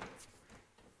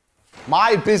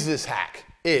 My business hack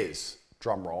is,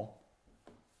 drum roll,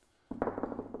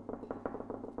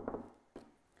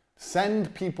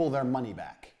 send people their money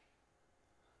back.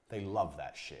 They love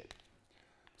that shit.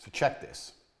 So check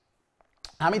this.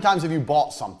 How many times have you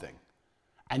bought something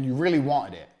and you really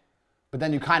wanted it, but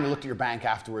then you kind of looked at your bank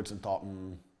afterwards and thought,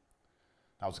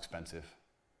 that was expensive.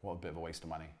 What a bit of a waste of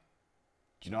money.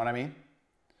 Do you know what I mean?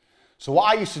 So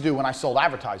what I used to do when I sold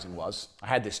advertising was, I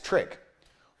had this trick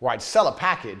where I'd sell a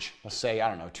package, let's say, I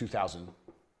don't know, 2,000.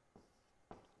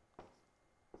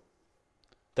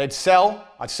 I'd sell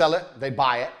it, they'd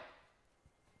buy it.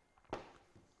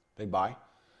 They'd buy.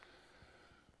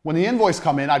 When the invoice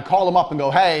come in, I'd call them up and go,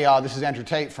 hey, this is Andrew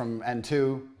Tate from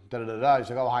N2, da-da-da-da.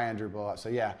 He's like, oh, hi, Andrew, blah, blah. So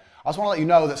yeah, I just want to let you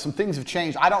know that some things have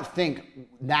changed. I don't think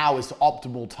now is the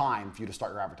optimal time for you to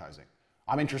start your advertising.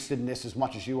 I'm interested in this as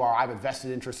much as you are. I have a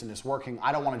vested interest in this working.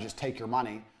 I don't want to just take your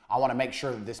money. I want to make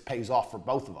sure that this pays off for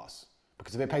both of us.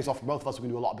 Because if it pays off for both of us, we can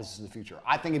do a lot of business in the future.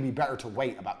 I think it'd be better to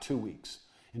wait about 2 weeks.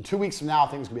 In 2 weeks from now, I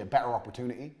think it's going to be a better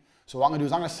opportunity. So what I'm gonna do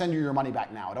is I'm gonna send you your money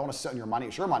back now. I don't wanna sit on your money,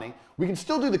 it's your money. We can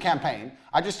still do the campaign.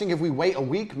 I just think if we wait a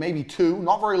week, maybe 2,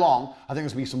 not very long, I think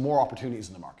there's gonna be some more opportunities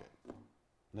in the market. And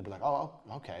they'd be like, oh,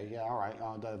 okay, yeah, all right,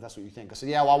 that's what you think. I said,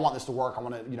 yeah, well, I want this to work. I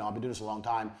wanna, I've been doing this a long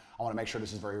time. I wanna make sure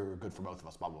this is very, very good for both of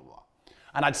us, blah, blah, blah.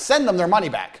 And I'd send them their money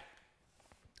back.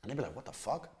 And they'd be like, what the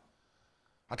fuck?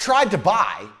 I tried to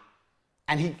buy,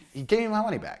 and he gave me my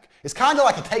money back. It's kind of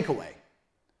like a takeaway.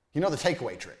 You know the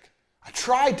takeaway trick. I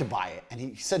tried to buy it, and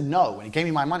he said no, and he gave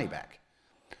me my money back.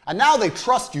 And now they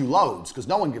trust you loads, because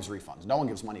no one gives refunds. No one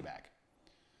gives money back.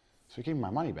 So he gave me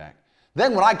my money back.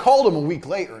 Then when I called him a week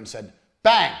later and said,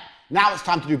 bang, now it's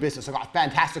time to do business. I got a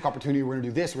fantastic opportunity. We're going to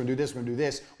do this, we're going to do this, we're going to do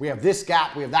this. We have this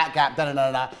gap, we have that gap,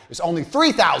 da-da-da-da. It's only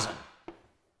 3,000.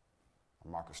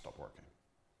 The marker stopped working.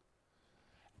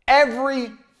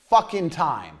 Every fucking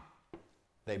time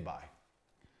they buy.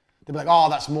 They'd be like, oh,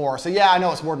 that's more. So yeah, I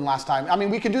know it's more than last time. I mean,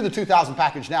 we can do the 2,000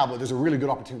 package now, but there's a really good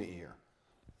opportunity here.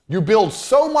 You build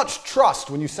so much trust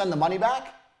when you send the money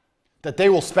back that they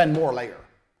will spend more later.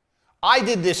 I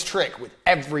did this trick with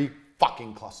every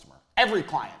fucking customer. Every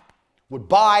client would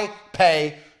buy,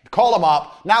 pay, call them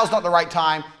up. Now's not the right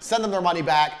time. Send them their money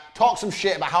back. Talk some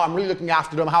shit about how I'm really looking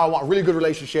after them, how I want a really good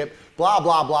relationship, blah,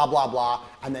 blah, blah, blah, blah,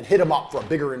 and then hit them up for a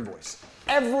bigger invoice.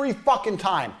 Every fucking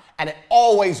time. And it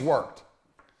always worked.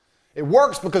 It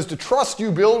works because the trust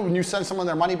you build when you send someone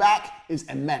their money back is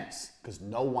immense, because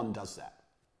no one does that.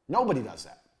 Nobody does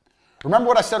that. Remember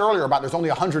what I said earlier about there's only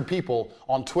 100 people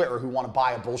on Twitter who want to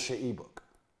buy a bullshit ebook.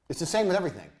 It's the same with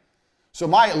everything. So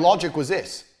my logic was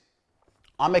this.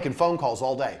 I'm making phone calls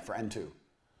all day for N2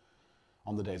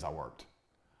 on the days I worked.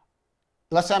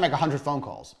 Let's say I make 100 phone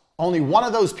calls. Only one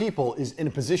of those people is in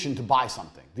a position to buy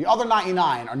something. The other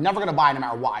 99 are never going to buy no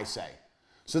matter what I say.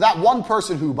 So that one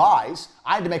person who buys,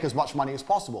 I had to make as much money as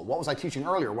possible. What was I teaching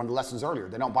earlier, one of the lessons earlier?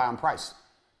 They don't buy on price.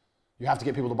 You have to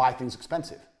get people to buy things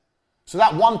expensive. So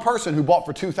that one person who bought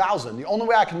for 2,000, the only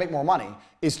way I can make more money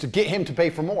is to get him to pay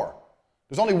for more.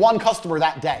 There's only one customer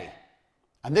that day.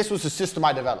 And this was the system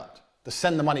I developed, the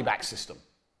send the money back system.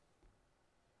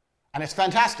 And it's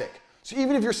fantastic. So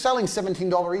even if you're selling $17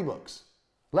 ebooks,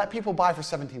 let people buy for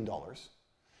 $17.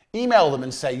 Email them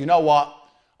and say, you know what?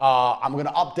 I'm going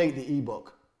to update the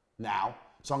ebook now,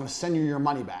 so I'm going to send you your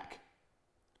money back.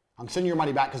 I'm sending you your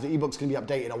money back because the ebook's going to be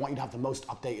updated. I want you to have the most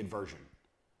updated version.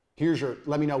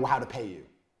 Let me know how to pay you.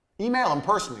 Email them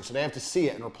personally so they have to see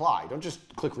it and reply. Don't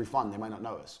just click refund, they might not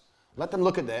notice. Let them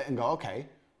look at that and go, okay.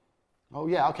 Oh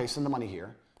yeah, okay, send the money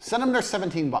here. Send them their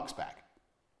 17 bucks back.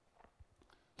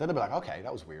 Then they'll be like, okay,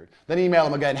 that was weird. Then email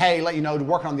them again, hey, let you know,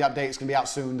 working on the update, it's gonna be out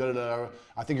soon, da, da, da.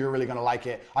 I think you're really gonna like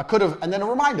it. I could have, and then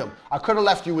remind them, I could have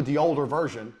left you with the older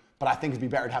version, but I think it'd be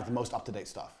better to have the most up-to-date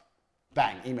stuff.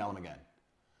 Bang, email them again.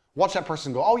 Watch that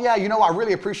person go, oh yeah, you know, I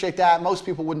really appreciate that. Most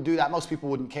people wouldn't do that. Most people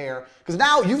wouldn't care. Because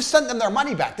now you've sent them their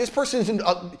money back. This person's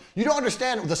you don't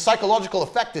understand the psychological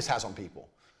effect this has on people.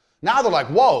 Now they're like,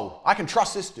 whoa, I can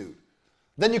trust this dude.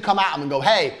 Then you come at them and go,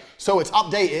 hey, so it's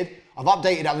updated. I've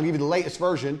updated, I'm gonna give you the latest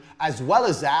version. As well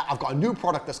as that, I've got a new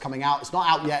product that's coming out. It's not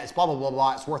out yet, it's blah, blah, blah,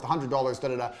 blah. It's worth $100, da,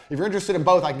 da, da. If you're interested in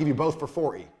both, I can give you both for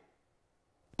 40.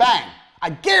 Bang, I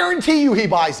guarantee you he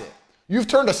buys it. You've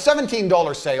turned a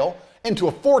 $17 sale into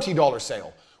a $40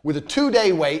 sale with a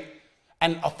 2-day wait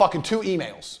and a fucking 2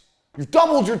 emails. You've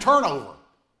doubled your turnover.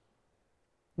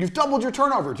 You've doubled your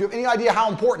turnover. Do you have any idea how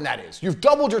important that is? You've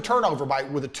doubled your turnover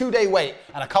with a 2-day wait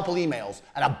and a couple emails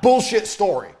and a bullshit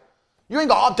story. You ain't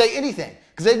gonna update anything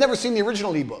because they've never seen the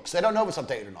original ebooks. They don't know if it's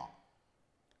updated or not.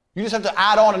 You just have to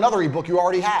add on another ebook you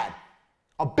already had.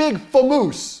 A big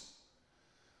famoose.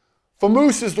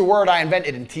 Famoose is the word I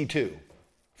invented in T2.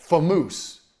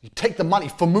 Famoose. You take the money,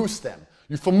 famoose them.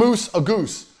 You famoose a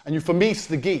goose and you famoose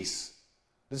the geese.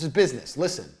 This is business.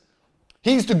 Listen.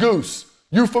 He's the goose.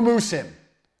 You famoose him.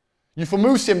 You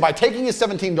famoose him by taking his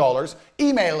 $17,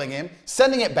 emailing him,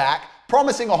 sending it back,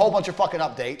 promising a whole bunch of fucking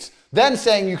updates, then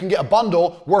saying you can get a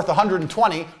bundle worth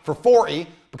 $120 for $40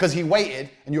 because he waited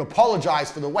and you apologize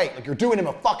for the wait. Like you're doing him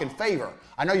a fucking favor.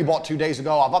 I know you bought 2 days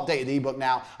ago. I've updated the ebook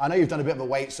now. I know you've done a bit of a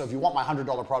wait. So if you want my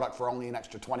 $100 product for only an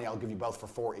extra $20, I'll give you both for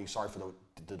 $40. Sorry for the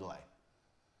delay.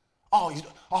 Oh,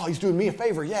 he's doing me a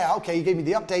favor. Yeah, okay. He gave me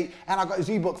the update and I got his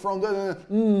ebook from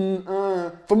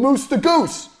Famoose the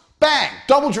Goose. Bang,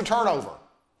 doubled your turnover.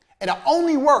 And it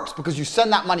only works because you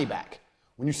send that money back.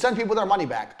 When you send people their money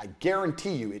back, I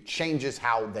guarantee you it changes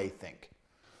how they think.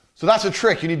 So that's a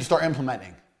trick you need to start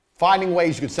implementing. Finding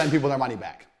ways you can send people their money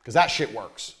back. Because that shit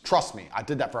works. Trust me, I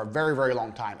did that for a very, very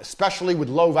long time, especially with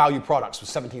low value products with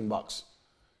 17 bucks.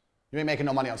 You ain't making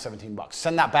no money on 17 bucks.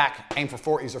 Send that back, aim for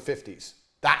 40s or 50s.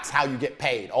 That's how you get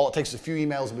paid. All it takes is a few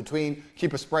emails in between,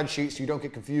 keep a spreadsheet so you don't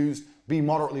get confused. be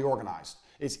moderately organized.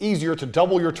 It's easier to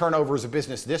double your turnover as a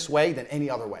business this way than any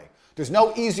other way. There's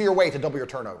no easier way to double your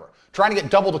turnover. Trying to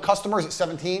get double the customers at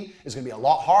 17 is going to be a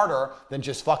lot harder than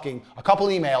just fucking a couple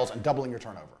emails and doubling your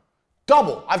turnover.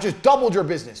 Double. I've just doubled your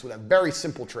business with a very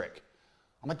simple trick.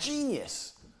 I'm a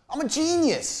genius. I'm a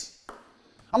genius.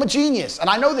 I'm a genius. And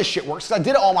I know this shit works because I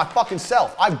did it all my fucking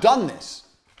self. I've done this.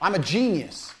 I'm a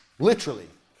genius. Literally.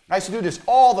 I used to do this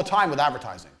all the time with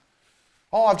advertising.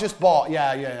 Oh, I've just bought.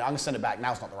 Yeah, I'm going to send it back.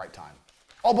 Now it's not the right time.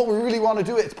 Oh, but we really want to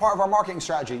do it. It's part of our marketing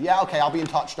strategy. Yeah, okay, I'll be in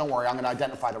touch. Don't worry. I'm going to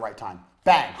identify the right time.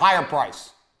 Bang, higher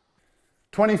price.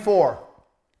 24,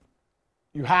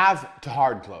 you have to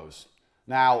hard close.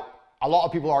 Now, a lot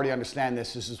of people already understand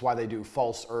this. This is why they do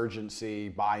false urgency,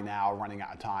 buy now, running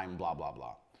out of time, blah, blah,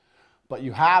 blah. But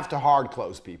you have to hard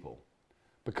close people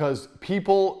because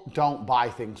people don't buy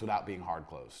things without being hard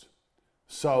closed.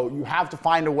 So you have to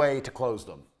find a way to close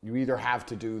them. You either have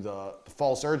to do the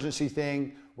false urgency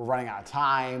thing, we're running out of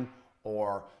time,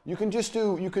 or you can just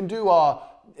do,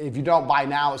 if you don't buy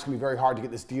now, it's gonna be very hard to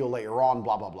get this deal later on,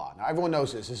 blah, blah, blah. Now everyone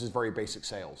knows this is very basic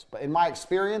sales. But in my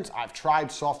experience, I've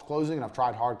tried soft closing and I've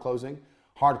tried hard closing.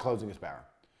 Hard closing is better.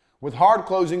 With hard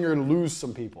closing, you're gonna lose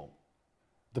some people.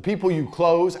 The people you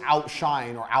close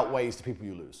outshine or outweighs the people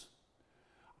you lose.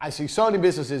 I see so many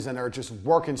businesses and they're just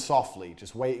working softly,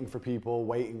 just waiting for people,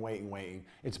 waiting.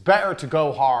 It's better to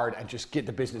go hard and just get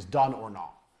the business done or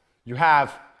not. You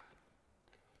have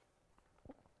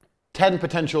 10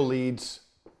 potential leads.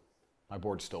 My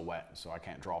board's still wet, so I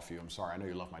can't draw for you. I'm sorry, I know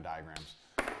you love my diagrams.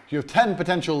 You have 10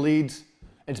 potential leads.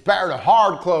 It's better to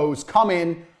hard close, come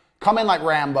in like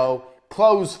Rambo,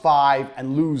 close 5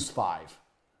 and lose 5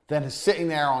 than sitting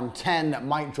there on 10 that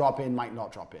might drop in, might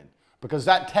not drop in. Because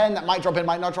that 10 that might drop in,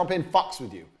 might not drop in, fucks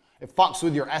with you. It fucks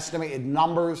with your estimated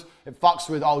numbers. It fucks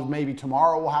with, oh, maybe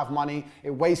tomorrow we'll have money. It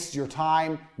wastes your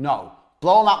time. No.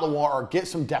 Blow them out the water. Get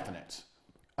some definites.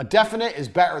 A definite is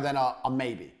better than a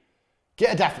maybe.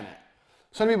 Get a definite.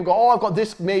 Some people go, oh, I've got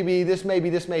this maybe, this maybe,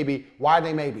 this maybe. Why are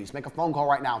they maybes? Make a phone call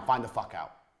right now and find the fuck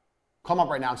out. Come up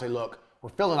right now and say, look, we're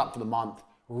filling up for the month.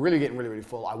 We're really getting really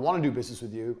full. I want to do business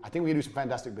with you. I think we can do some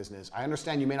fantastic business. I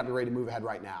understand you may not be ready to move ahead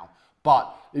right now.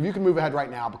 But if you can move ahead right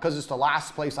now, because it's the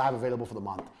last place I have available for the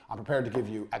month, I'm prepared to give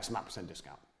you X amount %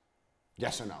 discount.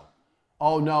 Yes or no?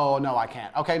 Oh, no, I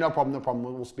can't. Okay, no problem.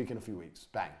 We'll speak in a few weeks.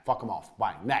 Bang, fuck them off.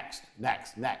 Bang, next.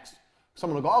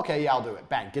 Someone will go, okay, yeah, I'll do it.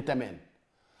 Bang, get them in.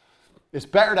 It's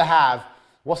better to have,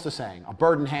 what's the saying? A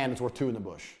bird in hand is worth 2 in the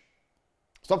bush.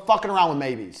 Stop fucking around with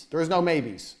maybes. There is no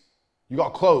maybes. You got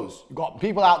to close. You got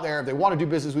people out there, if they want to do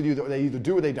business with you, they either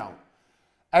do or they don't.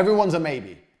 Everyone's a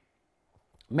maybe.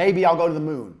 Maybe I'll go to the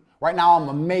moon. Right now,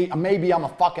 maybe I'm a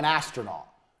fucking astronaut.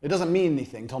 It doesn't mean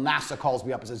anything until NASA calls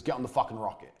me up and says, get on the fucking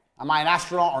rocket. Am I an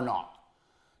astronaut or not?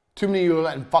 Too many of you are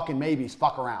letting fucking maybes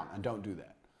fuck around, and don't do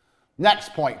that.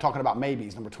 Next point, talking about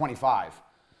maybes, number 25.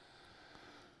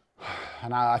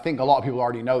 And I think a lot of people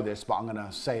already know this, but I'm going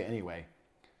to say it anyway.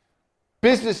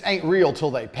 Business ain't real till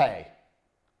they pay.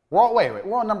 We're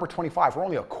on number 25. We're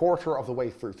only a quarter of the way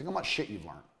through. Think how much shit you've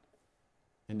learned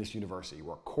in this university.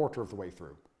 We're a quarter of the way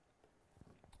through.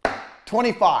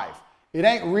 25. It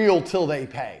ain't real till they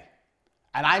pay.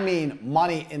 And I mean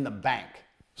money in the bank.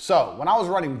 So when I was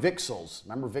running Vixels,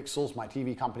 remember Vixels, my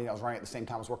TV company I was running at the same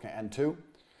time I was working at N2?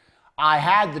 I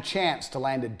had the chance to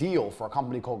land a deal for a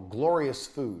company called Glorious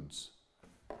Foods.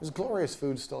 Is Glorious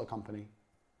Foods still a company?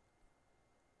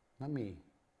 Let me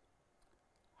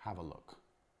have a look.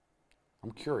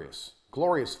 I'm curious.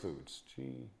 Glorious Foods.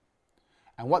 Gee.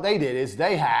 And what they did is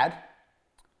they had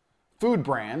food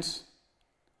brands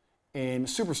in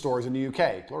superstores in the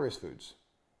UK. Glorious Foods.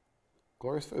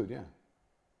 Glorious Food, yeah.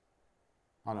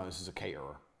 Oh no, this is a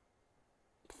caterer.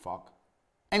 Fuck.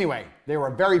 Anyway, they were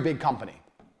a very big company.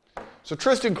 So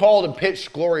Tristan called and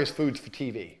pitched Glorious Foods for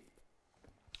TV.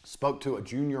 Spoke to a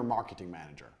junior marketing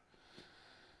manager.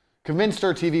 Convinced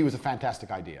her TV was a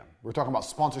fantastic idea. We were talking about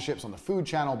sponsorships on the food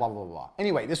channel, blah, blah, blah.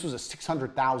 Anyway, this was a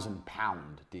 £600,000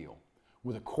 deal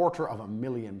with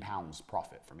 £250,000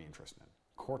 profit for me and Tristan.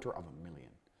 £250,000.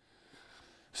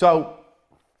 So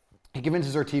he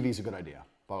convinces her TV is a good idea,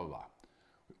 blah, blah, blah.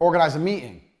 Organize a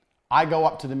meeting. I go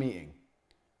up to the meeting.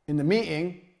 In the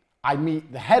meeting, I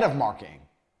meet the head of marketing,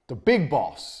 the big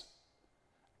boss,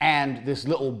 and this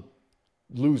little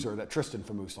loser that Tristan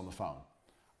famoosed on the phone.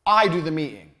 I do the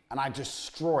meeting, and I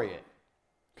destroy it,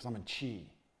 because I'm a chi.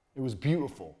 It was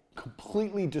beautiful.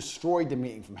 Completely destroyed the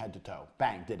meeting from head to toe.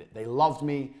 Bang, did it. They loved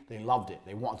me. They loved it.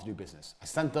 They wanted to do business. I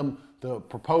sent them the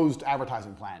proposed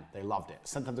advertising plan. They loved it. I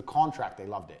sent them the contract. They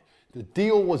loved it. The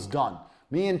deal was done.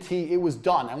 Me and T, it was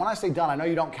done. And when I say done, I know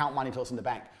you don't count money until it's in the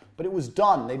bank. But it was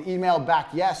done. They'd emailed back,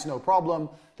 yes, no problem.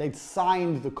 They'd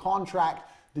signed the contract.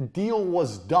 The deal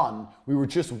was done. We were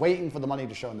just waiting for the money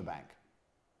to show in the bank.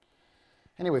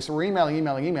 Anyway, so we're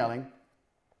emailing.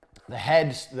 The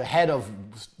head of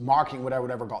marketing,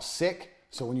 whatever, got sick.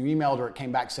 So when you emailed her, it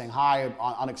came back saying, hi,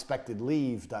 on unexpected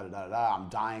leave, I'm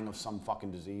dying of some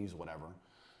fucking disease, whatever.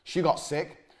 She got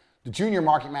sick. The junior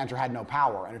marketing manager had no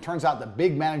power. And it turns out the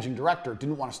big managing director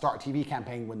didn't want to start a TV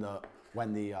campaign when the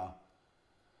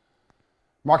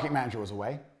marketing manager was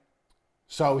away.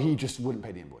 So he just wouldn't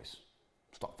pay the invoice.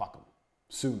 Stop, fuck them.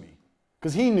 Sue me.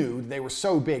 Because he knew they were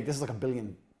so big, this is like a £1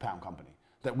 billion company,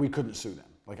 that we couldn't sue them.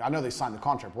 Like, I know they signed the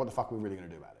contract, but what the fuck are we really going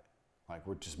to do about it? Like,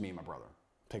 we're just me and my brother.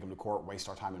 Take them to court, waste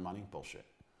our time and money? Bullshit.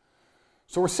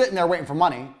 So we're sitting there waiting for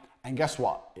money, and guess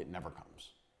what? It never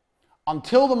comes.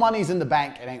 Until the money's in the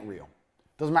bank, it ain't real.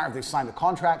 Doesn't matter if they signed the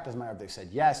contract, doesn't matter if they said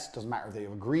yes, doesn't matter if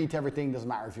they've agreed to everything, doesn't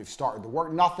matter if you've started the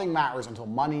work. Nothing matters until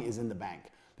money is in the bank.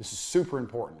 This is super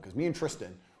important, because me and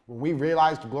Tristan, when we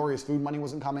realized the glorious food money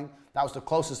wasn't coming, that was the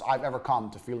closest I've ever come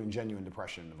to feeling genuine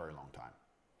depression in a very long time.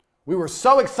 We were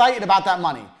so excited about that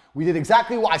money. We did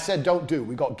exactly what I said don't do.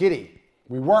 We got giddy.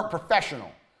 We weren't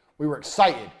professional. We were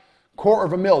excited.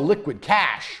 $250,000 liquid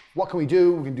cash. What can we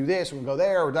do? We can do this. We can go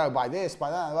there. Or buy this,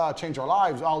 buy that. Change our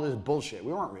lives. All this bullshit.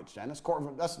 We weren't rich then.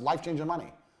 That's life-changing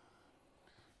money.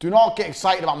 Do not get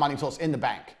excited about money until it's in the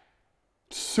bank.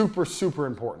 Super, super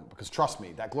important. Because trust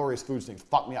me, that glorious foods thing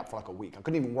fucked me up for like a week. I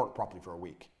couldn't even work properly for a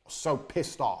week. I was so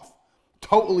pissed off.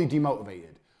 Totally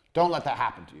demotivated. Don't let that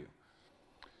happen to you.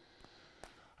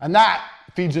 And that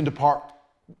feeds into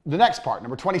the next part,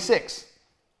 number 26.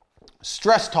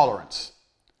 Stress tolerance.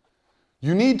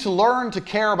 You need to learn to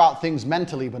care about things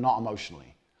mentally but not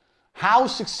emotionally. How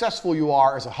successful you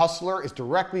are as a hustler is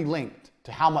directly linked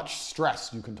to how much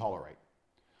stress you can tolerate.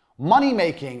 Money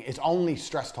making is only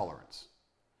stress tolerance.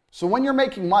 So when you're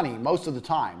making money, most of the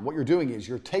time, what you're doing is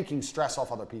you're taking stress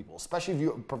off other people, especially if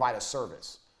you provide a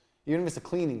service. Even if it's a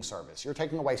cleaning service, you're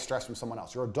taking away stress from someone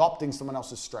else. You're adopting someone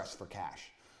else's stress for cash.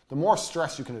 The more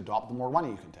stress you can adopt, the more money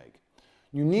you can take.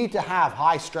 You need to have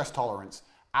high stress tolerance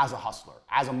as a hustler,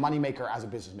 as a moneymaker, as a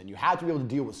businessman. You have to be able to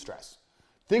deal with stress.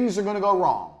 Things are going to go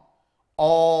wrong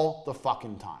all the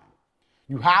fucking time.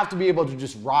 You have to be able to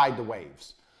just ride the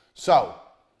waves. So,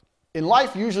 in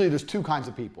life, usually there's two kinds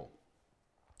of people.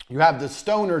 You have the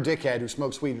stoner dickhead who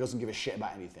smokes weed, who doesn't give a shit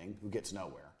about anything, who gets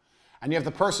nowhere. And you have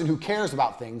the person who cares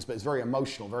about things, but is very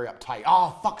emotional, very uptight.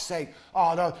 Oh, fuck's sake.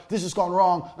 Oh, no, this has gone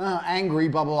wrong. Angry,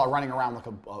 blah, blah, blah, running around like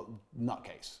a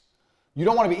nutcase. You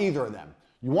don't want to be either of them.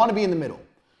 You want to be in the middle.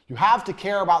 You have to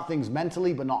care about things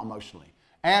mentally, but not emotionally.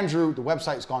 Andrew, the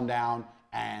website's gone down,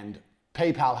 and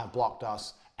PayPal have blocked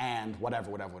us, and whatever.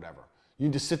 You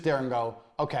need to sit there and go,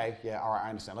 okay, yeah, all right, I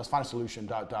understand. Let's find a solution, ...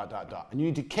 And you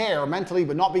need to care mentally,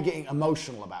 but not be getting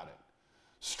emotional about it.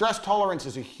 Stress tolerance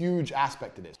is a huge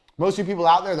aspect of this. Most of you people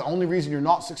out there, the only reason you're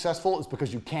not successful is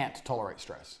because you can't tolerate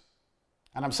stress.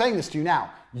 And I'm saying this to you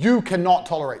now. You cannot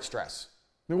tolerate stress.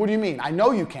 I mean, what do you mean? I know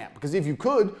you can't, because if you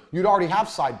could, you'd already have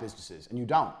side businesses, and you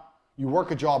don't. You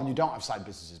work a job and you don't have side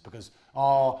businesses because,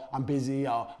 oh, I'm busy,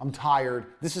 oh, I'm tired.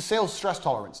 This is sales stress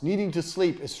tolerance. Needing to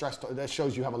sleep is stress. That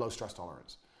shows you have a low stress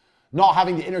tolerance. Not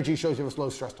having the energy shows you have a low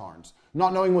stress tolerance.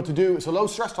 Not knowing what to do, it's a low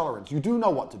stress tolerance. You do know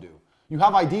what to do. You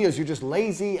have ideas, you're just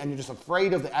lazy and you're just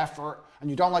afraid of the effort and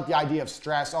you don't like the idea of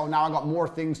stress. Oh, now I got more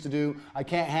things to do. I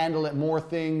can't handle it, more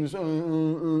things. You're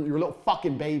a little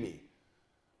fucking baby.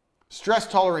 Stress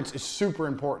tolerance is super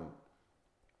important.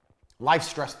 Life's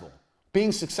stressful.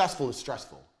 Being successful is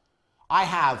stressful. I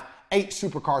have 8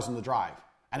 supercars on the drive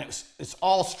and it's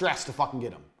all stress to fucking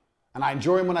get them. And I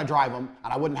enjoy them when I drive them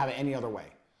and I wouldn't have it any other way.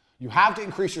 You have to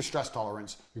increase your stress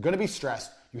tolerance. You're going to be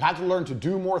stressed. You have to learn to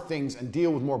do more things and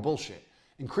deal with more bullshit.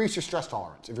 Increase your stress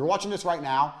tolerance. If you're watching this right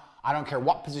now, I don't care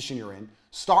what position you're in,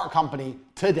 start a company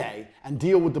today and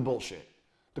deal with the bullshit.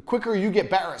 The quicker you get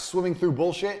better at swimming through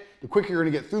bullshit, the quicker you're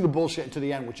going to get through the bullshit and to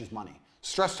the end, which is money.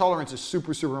 Stress tolerance is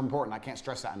super, super important. I can't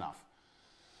stress that enough.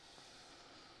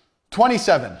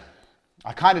 27.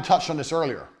 I kind of touched on this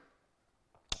earlier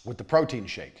with the protein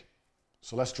shake.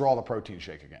 So let's draw the protein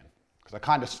shake again. Because I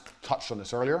kind of touched on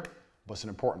this earlier, but it's an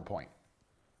important point.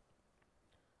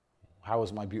 How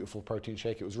was my beautiful protein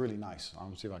shake? It was really nice. I'm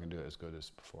going to see if I can do it as good as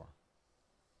before.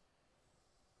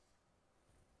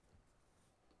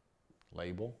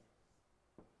 Label.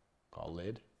 Got a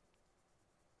lid.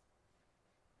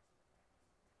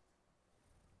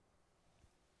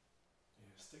 Yeah,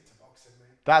 stick to boxing,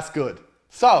 mate. That's good.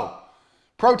 So,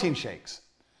 protein shakes.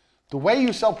 The way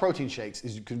you sell protein shakes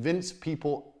is you convince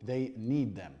people they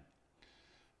need them.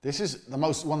 This is one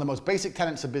of the most basic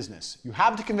tenets of business. You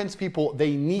have to convince people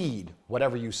they need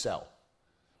whatever you sell.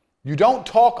 You don't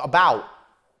talk about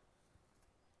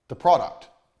the product.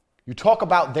 You talk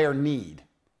about their need.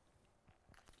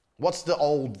 What's the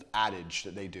old adage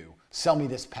that they do? Sell me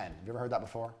this pen. Have you ever heard that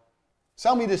before?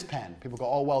 Sell me this pen. People go,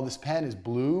 oh, well, this pen is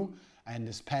blue, and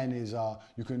this pen is,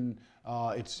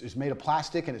 it's made of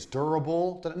plastic, and it's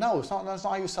durable. No, that's not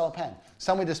how you sell a pen.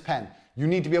 Sell me this pen. You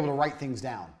need to be able to write things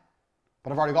down.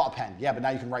 But I've already got a pen. Yeah, but now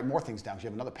you can write more things down because you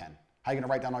have another pen. How are you going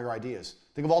to write down all your ideas?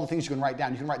 Think of all the things you can write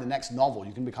down. You can write the next novel.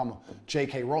 You can become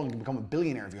J.K. Rowling. You can become a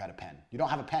billionaire if you had a pen. You don't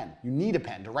have a pen. You need a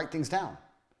pen to write things down.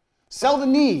 Sell the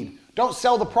need. Don't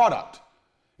sell the product.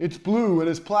 It's blue and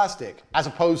it's plastic. As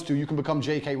opposed to you can become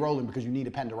J.K. Rowling because you need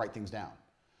a pen to write things down.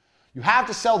 You have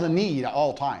to sell the need at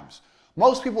all times.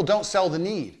 Most people don't sell the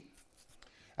need.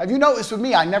 Have you noticed with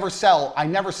me, I never sell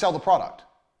the product.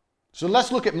 So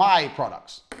let's look at my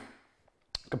products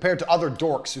compared to other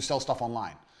dorks who sell stuff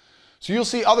online. So you'll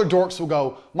see other dorks will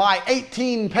go, my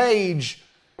 18-page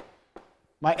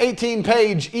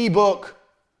ebook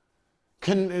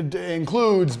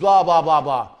includes blah, blah, blah,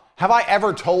 blah. Have I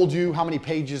ever told you how many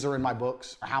pages are in my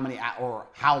books or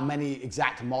how many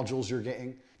exact modules you're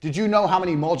getting? Did you know how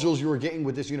many modules you were getting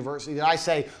with this university? Did I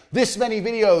say this many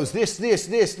videos, this?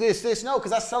 No, because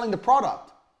that's selling the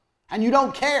product. And you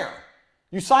don't care.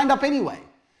 You signed up anyway.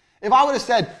 If I would have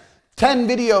said 10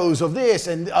 videos of this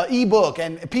and ebook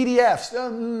and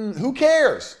PDFs, who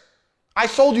cares? I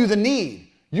sold you the need.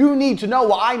 You need to know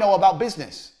what I know about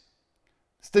business.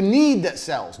 It's the need that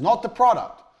sells, not the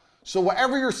product. So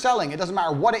whatever you're selling, it doesn't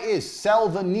matter what it is, sell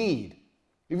the need.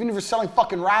 Even if you're selling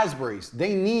fucking raspberries,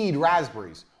 they need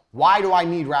raspberries. Why do I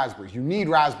need raspberries? You need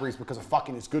raspberries because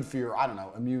it's good for your,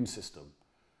 immune system.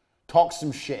 Talk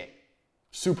some shit.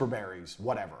 Super berries,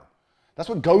 whatever. That's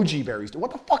what goji berries do.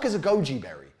 What the fuck is a goji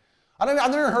berry?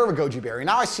 I've never heard of a goji berry.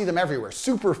 Now I see them everywhere.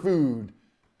 Superfood.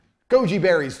 Goji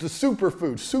berries, the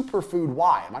superfood. Superfood,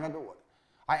 why? Am I gonna do it?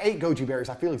 I ate goji berries.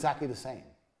 I feel exactly the same.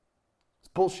 It's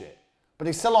bullshit. But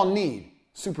they sell on need.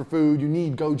 Superfood, you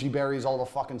need goji berries all of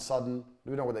a fucking sudden. I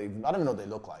don't even know what they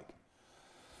look like.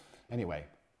 Anyway,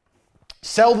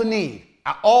 sell the need.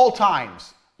 At all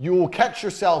times, you will catch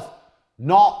yourself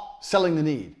not selling the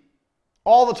need.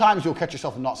 All the times you'll catch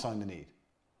yourself not selling the need.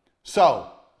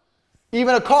 So,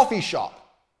 even a coffee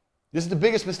shop. This is the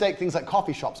biggest mistake things like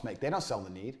coffee shops make. They don't sell the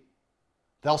need.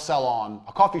 A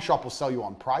coffee shop will sell you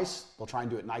on price. They'll try and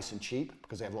do it nice and cheap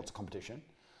because they have lots of competition.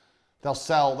 They'll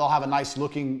have a nice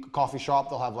looking coffee shop.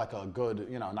 They'll have like a good,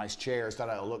 nice chairs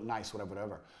that'll look nice,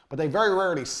 whatever. But they very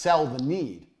rarely sell the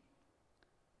need.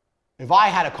 If I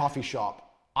had a coffee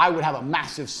shop, I would have a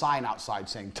massive sign outside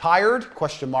saying, tired, ?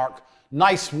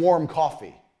 Nice warm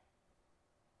coffee.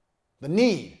 The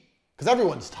need. Because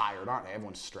everyone's tired, aren't they?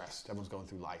 Everyone's stressed. Everyone's going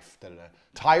through life.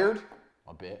 Tired?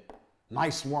 A bit.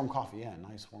 Nice warm coffee. Yeah,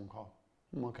 nice warm coffee.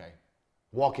 Okay.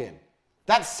 Walk in.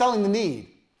 That's selling the need.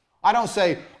 I don't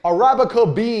say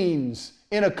Arabica beans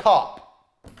in a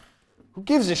cup. Who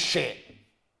gives a shit?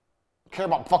 Care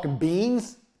about fucking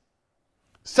beans?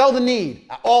 Sell the need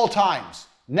at all times.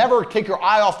 Never take your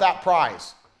eye off that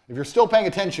prize. If you're still paying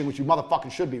attention, which you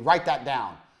motherfucking should be, write that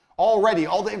down. Already,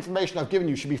 all the information I've given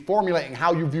you should be formulating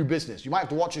how you view business. You might have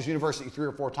to watch this university 3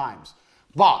 or 4 times.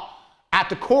 But at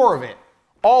the core of it,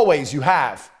 always you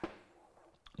have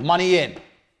money in.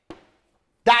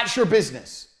 That's your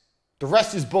business. The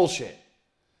rest is bullshit.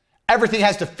 Everything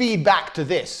has to feed back to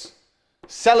this.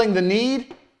 Selling the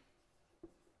need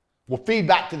will feed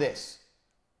back to this.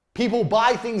 People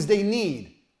buy things they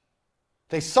need.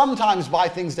 They sometimes buy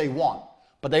things they want,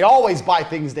 but they always buy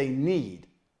things they need.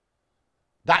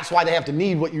 That's why they have to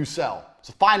need what you sell.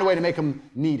 So find a way to make them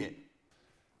need it.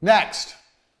 Next,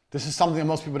 this is something that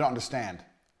most people don't understand.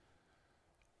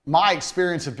 My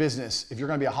experience of business, if you're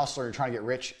going to be a hustler and you're trying to get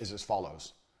rich, is as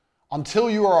follows. Until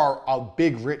you are a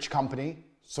big, rich company,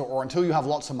 or until you have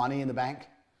lots of money in the bank,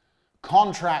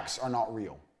 contracts are not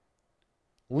real.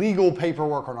 Legal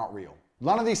paperwork are not real.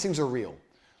 None of these things are real.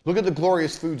 Look at the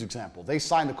Glorious Foods example. They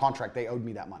signed the contract. They owed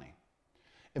me that money.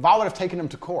 If I would have taken them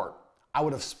to court, I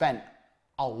would have spent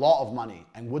a lot of money.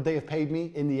 And would they have paid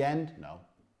me in the end? No.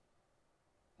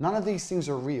 None of these things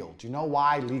are real. Do you know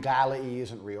why legality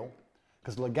isn't real?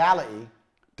 Because legality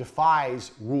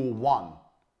defies Rule 1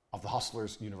 of the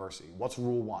Hustlers University. What's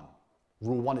Rule 1?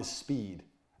 Rule 1 is speed.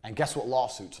 And guess what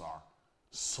lawsuits are?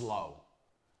 Slow.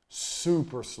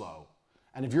 Super slow.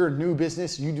 And if you're a new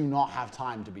business, you do not have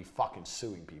time to be fucking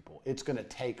suing people. It's going to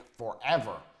take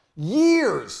forever.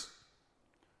 Years.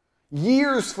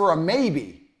 Years for a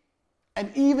maybe.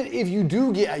 And even if you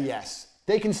do get a yes,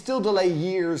 they can still delay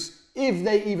years if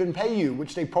they even pay you,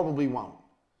 which they probably won't.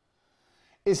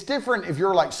 It's different if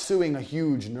you're like suing a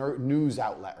huge news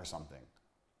outlet or something.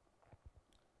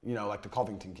 like the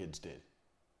Covington kids did.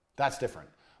 That's different.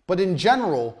 But in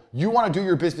general, you want to do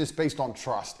your business based on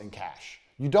trust and cash.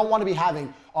 You don't want to be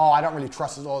having, I don't really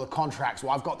trust all the contracts.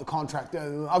 Well, I've got the contract.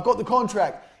 I've got the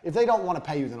contract. If they don't want to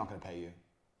pay you, they're not going to pay you.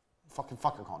 Fucking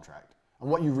fuck a contract. And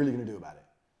what are you really going to do about it?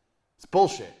 It's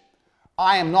bullshit.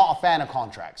 I am not a fan of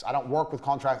contracts. I don't work with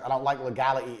contracts. I don't like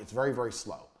legality. It's very, very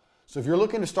slow. So if you're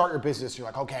looking to start your business, you're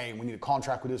like, okay, we need a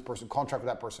contract with this person, contract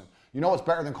with that person. You know what's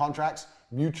better than contracts?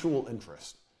 Mutual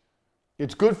interest.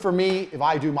 It's good for me if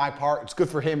I do my part. It's good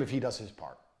for him if he does his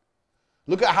part.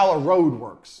 Look at how a road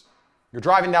works. You're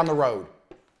driving down the road.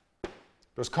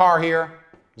 There's a car here.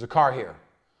 There's a car here.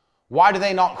 Why do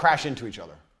they not crash into each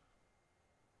other?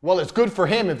 Well, it's good for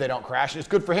him if they don't crash. It's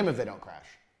good for him if they don't crash.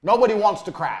 Nobody wants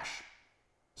to crash.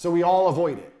 So we all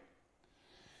avoid it.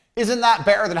 Isn't that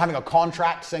better than having a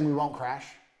contract saying we won't crash?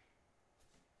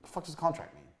 What the fuck does a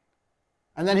contract mean?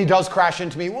 And then he does crash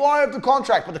into me. Well, I have the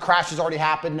contract, but the crash has already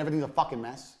happened and everything's a fucking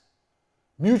mess.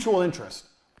 Mutual interest.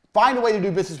 Find a way to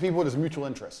do business with people with mutual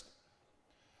interest.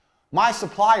 My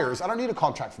suppliers, I don't need a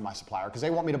contract from my supplier because they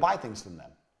want me to buy things from them.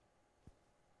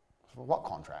 For what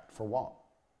contract? For what?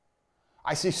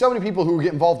 I see so many people who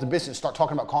get involved in business start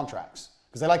talking about contracts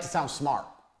because they like to sound smart.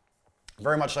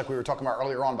 Very much like we were talking about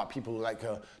earlier on about people who like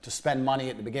to spend money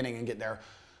at the beginning and get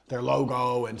their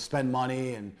logo and spend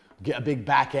money and get a big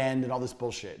back end and all this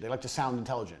bullshit. They like to sound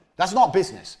intelligent. That's not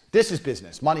business. This is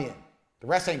business. Money in. The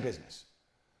rest ain't business.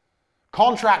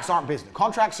 Contracts aren't business.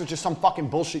 Contracts are just some fucking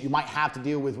bullshit you might have to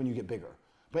deal with when you get bigger.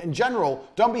 But in general,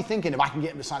 don't be thinking if I can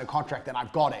get him to sign a contract, then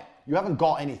I've got it. You haven't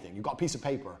got anything. You've got a piece of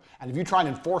paper. And if you try and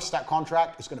enforce that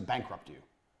contract, it's going to bankrupt you.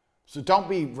 So don't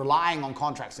be relying on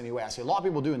contracts anyway. I see a lot of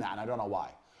people doing that, and I don't know why.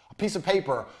 A piece of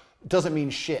paper doesn't mean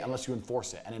shit unless you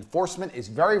enforce it. And enforcement is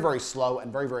very, very slow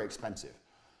and very, very expensive.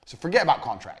 So forget about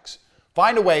contracts.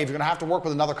 Find a way, if you're going to have to work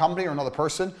with another company or another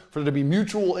person, for there to be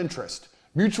mutual interest.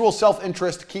 Mutual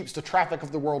self-interest keeps the traffic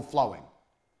of the world flowing.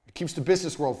 It keeps the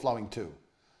business world flowing too.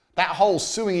 That whole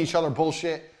suing each other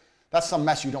bullshit, that's some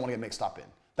mess you don't want to get mixed up in.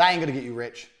 That ain't going to get you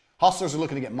rich. Hustlers are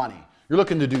looking to get money. You're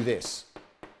looking to do this.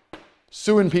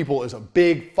 Suing people is a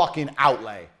big fucking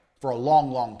outlay for a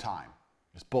long, long time.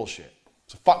 It's bullshit.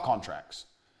 So fuck contracts.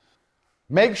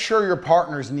 Make sure your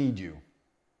partners need you.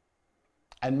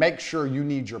 And make sure you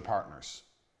need your partners.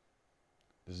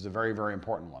 This is a very, very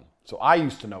important one. So I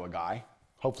used to know a guy.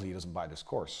 Hopefully he doesn't buy this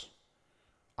course.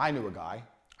 I knew a guy.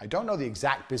 I don't know the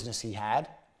exact business he had.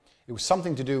 It was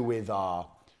something to do with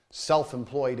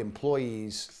self-employed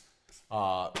employees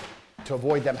to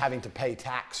avoid them having to pay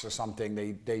tax or something.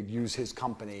 They'd use his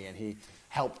company and he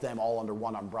helped them all under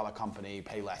one umbrella company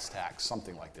pay less tax,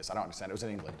 something like this. I don't understand. It was in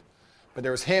England. But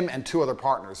there was him and two other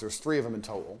partners. There's three of them in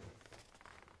total.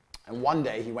 And one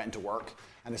day he went into work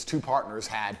and his two partners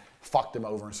had fucked him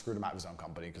over and screwed him out of his own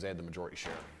company because they had the majority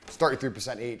share. It's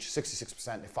 33% each,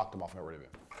 66%, they fucked him off and got rid of him.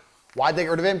 Why'd they get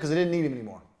rid of him? Because they didn't need him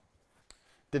anymore.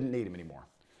 Didn't need him anymore.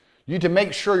 You need to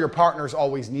make sure your partners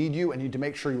always need you, and you need to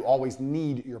make sure you always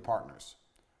need your partners.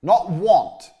 Not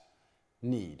want,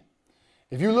 need.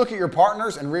 If you look at your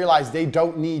partners and realize they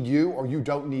don't need you or you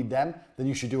don't need them, then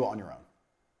you should do it on your own.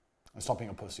 And stop being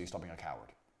a pussy, stop being a coward.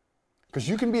 Because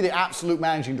you can be the absolute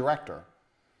managing director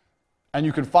and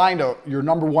you can find your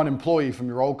number one employee from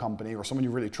your old company or someone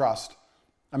you really trust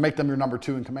and make them your number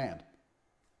two in command.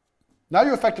 Now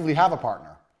you effectively have a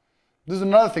partner. This is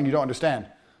another thing you don't understand.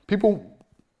 People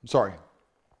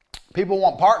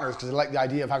want partners because they like the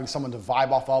idea of having someone to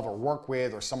vibe off of or work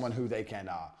with or someone who they can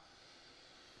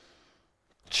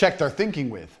check their thinking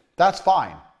with. That's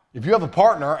fine. If you have a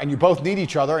partner and you both need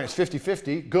each other and it's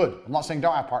 50-50, good. I'm not saying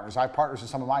don't have partners. I have partners in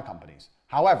some of my companies.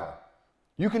 However,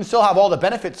 you can still have all the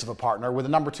benefits of a partner with a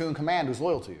number two in command who's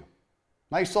loyal to you.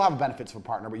 Now you still have benefits of a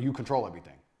partner, but you control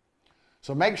everything.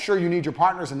 So make sure you need your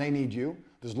partners and they need you.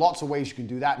 There's lots of ways you can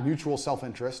do that. Mutual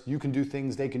self-interest. You can do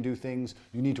things, they can do things.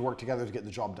 You need to work together to get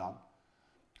the job done.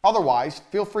 Otherwise,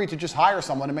 feel free to just hire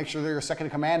someone and make sure they're your second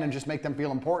in command and just make them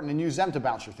feel important and use them to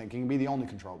bounce your thinking and be the only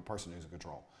person who's in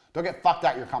control. Don't get fucked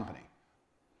out your company.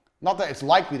 Not that it's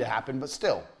likely to happen, but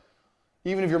still.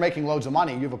 Even if you're making loads of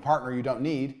money, you have a partner you don't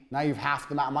need, now you've half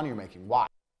the amount of money you're making. Why?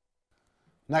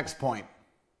 Next point.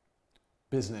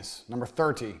 Business. Number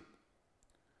 30.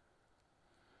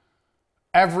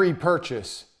 Every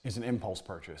purchase is an impulse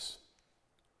purchase.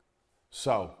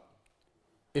 So,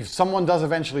 if someone does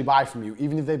eventually buy from you,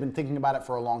 even if they've been thinking about it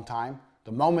for a long time,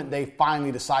 the moment they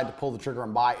finally decide to pull the trigger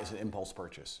and buy is an impulse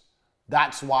purchase.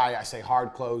 That's why I say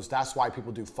hard close. That's why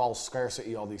people do false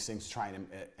scarcity, all these things to try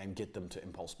and get them to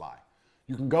impulse buy.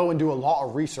 You can go and do a lot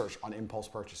of research on impulse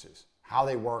purchases, how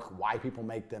they work, why people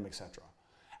make them, etc.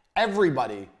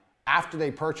 Everybody, after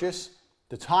they purchase,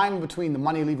 The time between the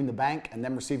money leaving the bank and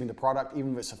them receiving the product,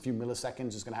 even if it's a few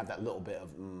milliseconds, is going to have that little bit of,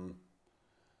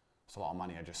 it's a lot of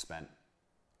money I just spent.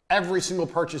 Every single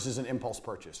purchase is an impulse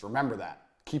purchase. Remember that.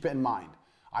 Keep it in mind.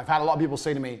 I've had a lot of people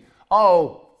say to me,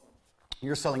 oh,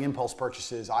 you're selling impulse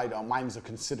purchases. I don't. Mine's a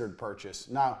considered purchase.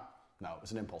 No,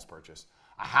 it's an impulse purchase.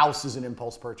 A house is an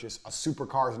impulse purchase. A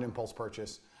supercar is an impulse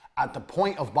purchase. At the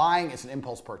point of buying, it's an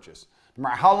impulse purchase. No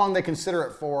matter how long they consider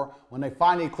it for, when they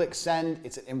finally click send,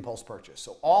 it's an impulse purchase.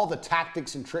 So all the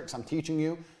tactics and tricks I'm teaching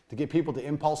you to get people to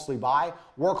impulsively buy,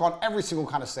 work on every single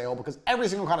kind of sale, because every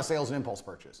single kind of sale is an impulse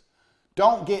purchase.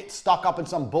 Don't get stuck up in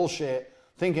some bullshit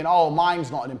thinking, oh,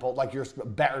 mine's not an impulse, like you're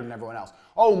better than everyone else.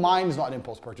 Oh, mine's not an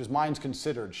impulse purchase, mine's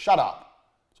considered. Shut up.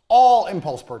 It's all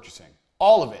impulse purchasing,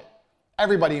 all of it.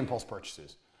 Everybody impulse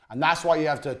purchases. And that's why you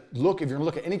have to look, if you're gonna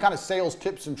look at any kind of sales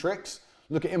tips and tricks,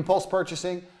 look at impulse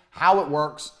purchasing, how it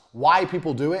works, why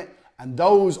people do it, and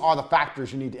those are the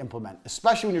factors you need to implement,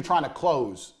 especially when you're trying to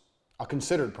close a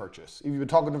considered purchase. If you've been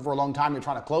talking to them for a long time, you're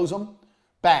trying to close them,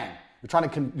 bang, you're trying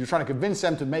to convince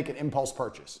them to make an impulse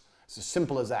purchase. It's as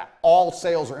simple as that. All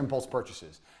sales are impulse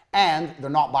purchases, and they're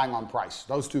not buying on price.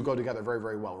 Those two go together very,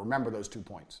 very well. Remember those 2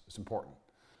 points. It's important.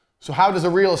 So how does a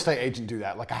real estate agent do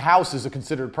that? Like a house is a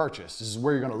considered purchase. This is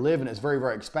where you're going to live, and it's very,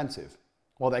 very expensive.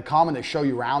 Well, they come and they show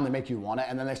you around, they make you want it,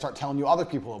 and then they start telling you other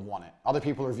people have won it. Other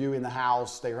people are viewing the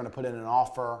house, they're going to put in an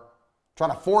offer, trying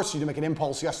to force you to make an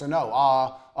impulse yes or no.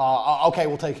 Okay,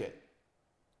 we'll take it.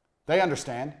 They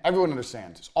understand. Everyone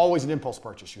understands. It's always an impulse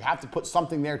purchase. You have to put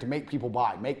something there to make people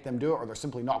buy. Make them do it, or they're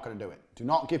simply not going to do it. Do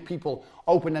not give people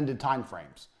open-ended time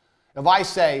frames. If I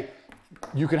say,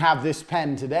 you can have this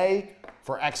pen today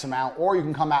for X amount, or you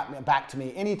can come back to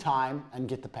me anytime and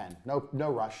get the pen.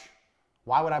 No rush.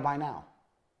 Why would I buy now?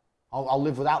 I'll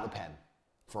live without the pen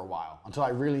for a while until I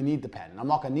really need the pen. And I'm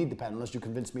not going to need the pen unless you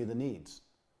convince me of the needs.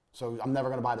 So I'm never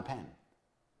going to buy the pen.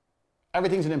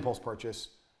 Everything's an impulse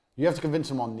purchase. You have to convince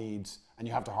them on needs, and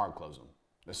you have to hard close them.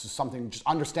 This is something, just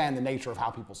understand the nature of how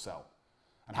people sell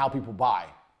and how people buy,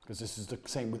 because this is the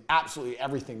same with absolutely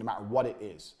everything, no matter what it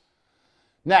is.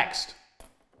 Next,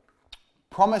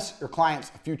 promise your clients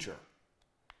a future.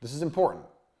 This is important.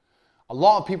 A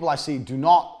lot of people I see do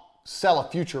not sell a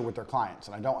future with their clients,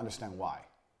 and I don't understand why.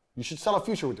 You should sell a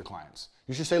future with your clients.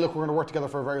 You should say, look, we're going to work together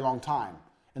for a very long time.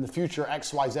 In the future,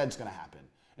 X, Y, Z is going to happen.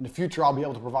 In the future, I'll be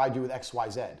able to provide you with X, Y,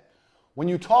 Z. When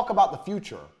you talk about the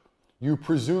future, you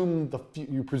presume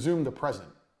the present.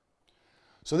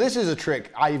 So this is a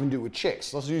trick I even do with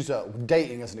chicks. Let's use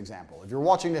dating as an example. If you're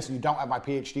watching this and you don't have my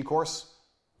PhD course,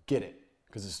 get it,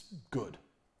 because it's good.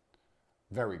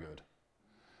 Very good.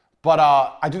 But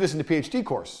I do this in the PhD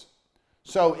course.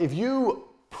 So if you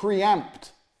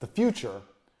preempt the future,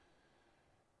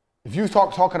 if you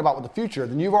talking about the future,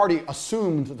 then you've already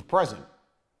assumed the present.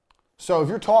 So if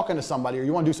you're talking to somebody, or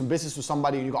you want to do some business with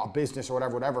somebody, and you got a business or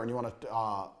whatever, and you want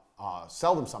to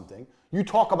sell them something, you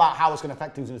talk about how it's going to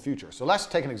affect things in the future. So let's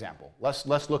take an example.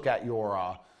 Let's look at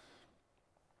your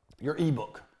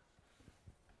ebook.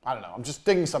 I don't know. I'm just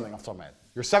thinking something off the top of my head.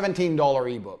 Your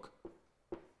 $17 ebook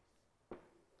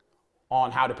on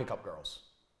how to pick up girls.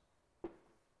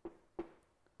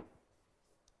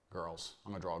 Girls.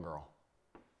 I'm going to draw a girl.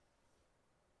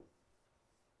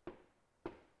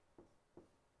 There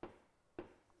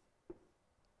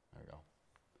we go.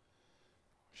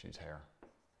 She needs hair.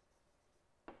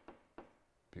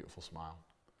 Beautiful smile.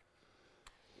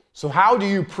 So how do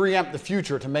you preempt the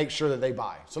future to make sure that they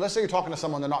buy? So let's say you're talking to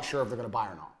someone, they're not sure if they're going to buy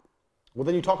or not. Well,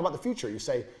 then you talk about the future. You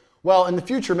say, well, in the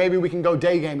future, maybe we can go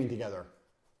day gaming together.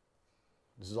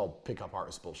 This is all pickup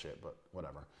artist bullshit, but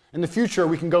whatever. In the future,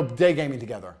 we can go day gaming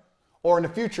together. Or in the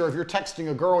future, if you're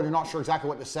texting a girl and you're not sure exactly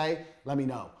what to say, let me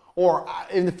know. Or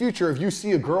in the future, if you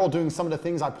see a girl doing some of the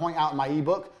things I point out in my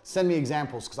ebook, send me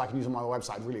examples because I can use them on my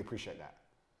website. I'd really appreciate that.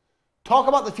 Talk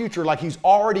about the future like he's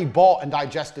already bought and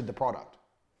digested the product.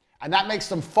 And that makes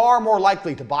them far more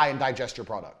likely to buy and digest your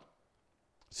product.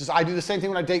 It's just, I do the same thing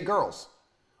when I date girls.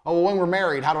 Oh, well, when we're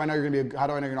married, how do I know how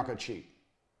do I know you're not going to cheat?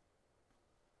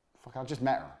 Fuck, I just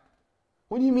met her.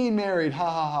 What do you mean married? Ha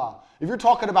ha ha. If you're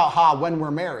talking about when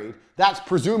we're married, that's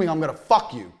presuming I'm going to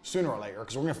fuck you sooner or later,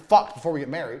 because we're going to fuck before we get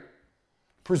married.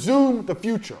 Presume the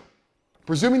future.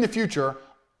 Presuming the future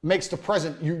makes the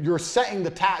present, you're setting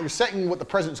you're setting what the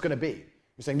present is going to be.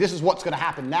 You're saying this is what's going to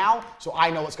happen now, so I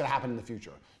know what's going to happen in the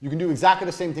future. You can do exactly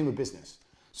the same thing with business.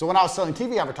 So when I was selling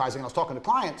TV advertising and I was talking to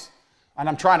clients, and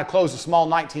I'm trying to close a small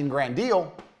 19 grand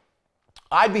deal,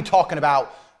 I'd be talking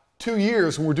about 2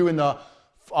 years when we're doing the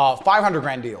 500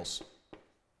 grand deals.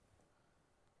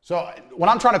 So when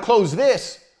I'm trying to close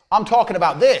this, I'm talking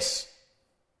about this.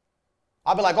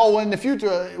 I'll be like, oh, well, in the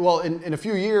future, well, in a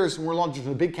few years, when we're launching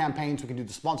the big campaigns, we can do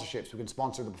the sponsorships. We can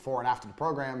sponsor the before and after the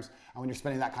programs. And when you're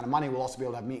spending that kind of money, we'll also be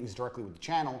able to have meetings directly with the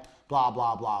channel, blah,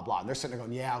 blah, blah, blah. And they're sitting there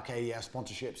going, yeah, okay, yeah,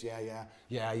 sponsorships,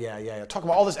 yeah. Talk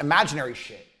about all this imaginary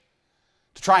shit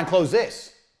to try and close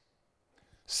this.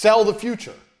 Sell the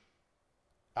future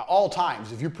at all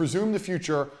times. If you presume the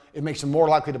future, it makes them more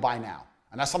likely to buy now.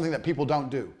 And that's something that people don't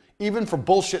do. Even for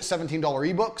bullshit $17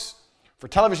 ebooks, for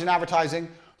television advertising,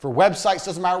 for websites,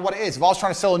 doesn't matter what it is. If I was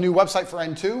trying to sell a new website for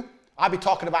N2, I'd be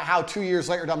talking about how 2 years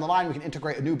later down the line, we can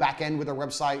integrate a new back end with our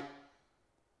website.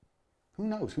 Who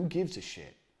knows? Who gives a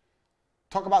shit?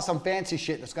 Talk about some fancy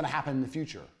shit that's going to happen in the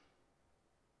future.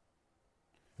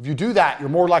 If you do that, you're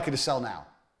more likely to sell now.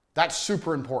 That's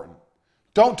super important.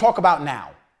 Don't talk about now.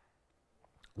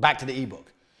 Back to the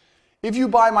ebook. If you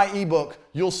buy my ebook,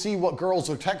 you'll see what girls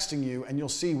are texting you and you'll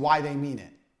see why they mean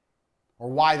it or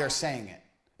why they're saying it.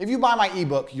 If you buy my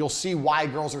ebook, you'll see why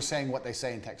girls are saying what they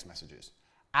say in text messages,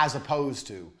 as opposed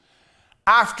to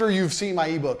after you've seen my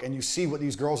ebook and you see what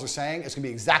these girls are saying, it's going to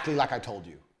be exactly like I told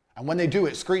you. And when they do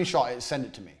it, screenshot it, send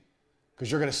it to me,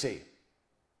 because you're going to see.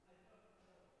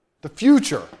 The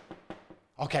future.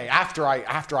 Okay, after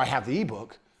I have the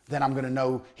ebook, then I'm going to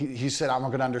know, he said I'm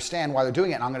going to understand why they're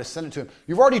doing it, and I'm going to send it to him.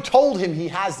 You've already told him he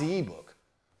has the ebook.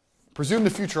 Presume the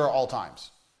future at all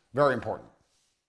times. Very important.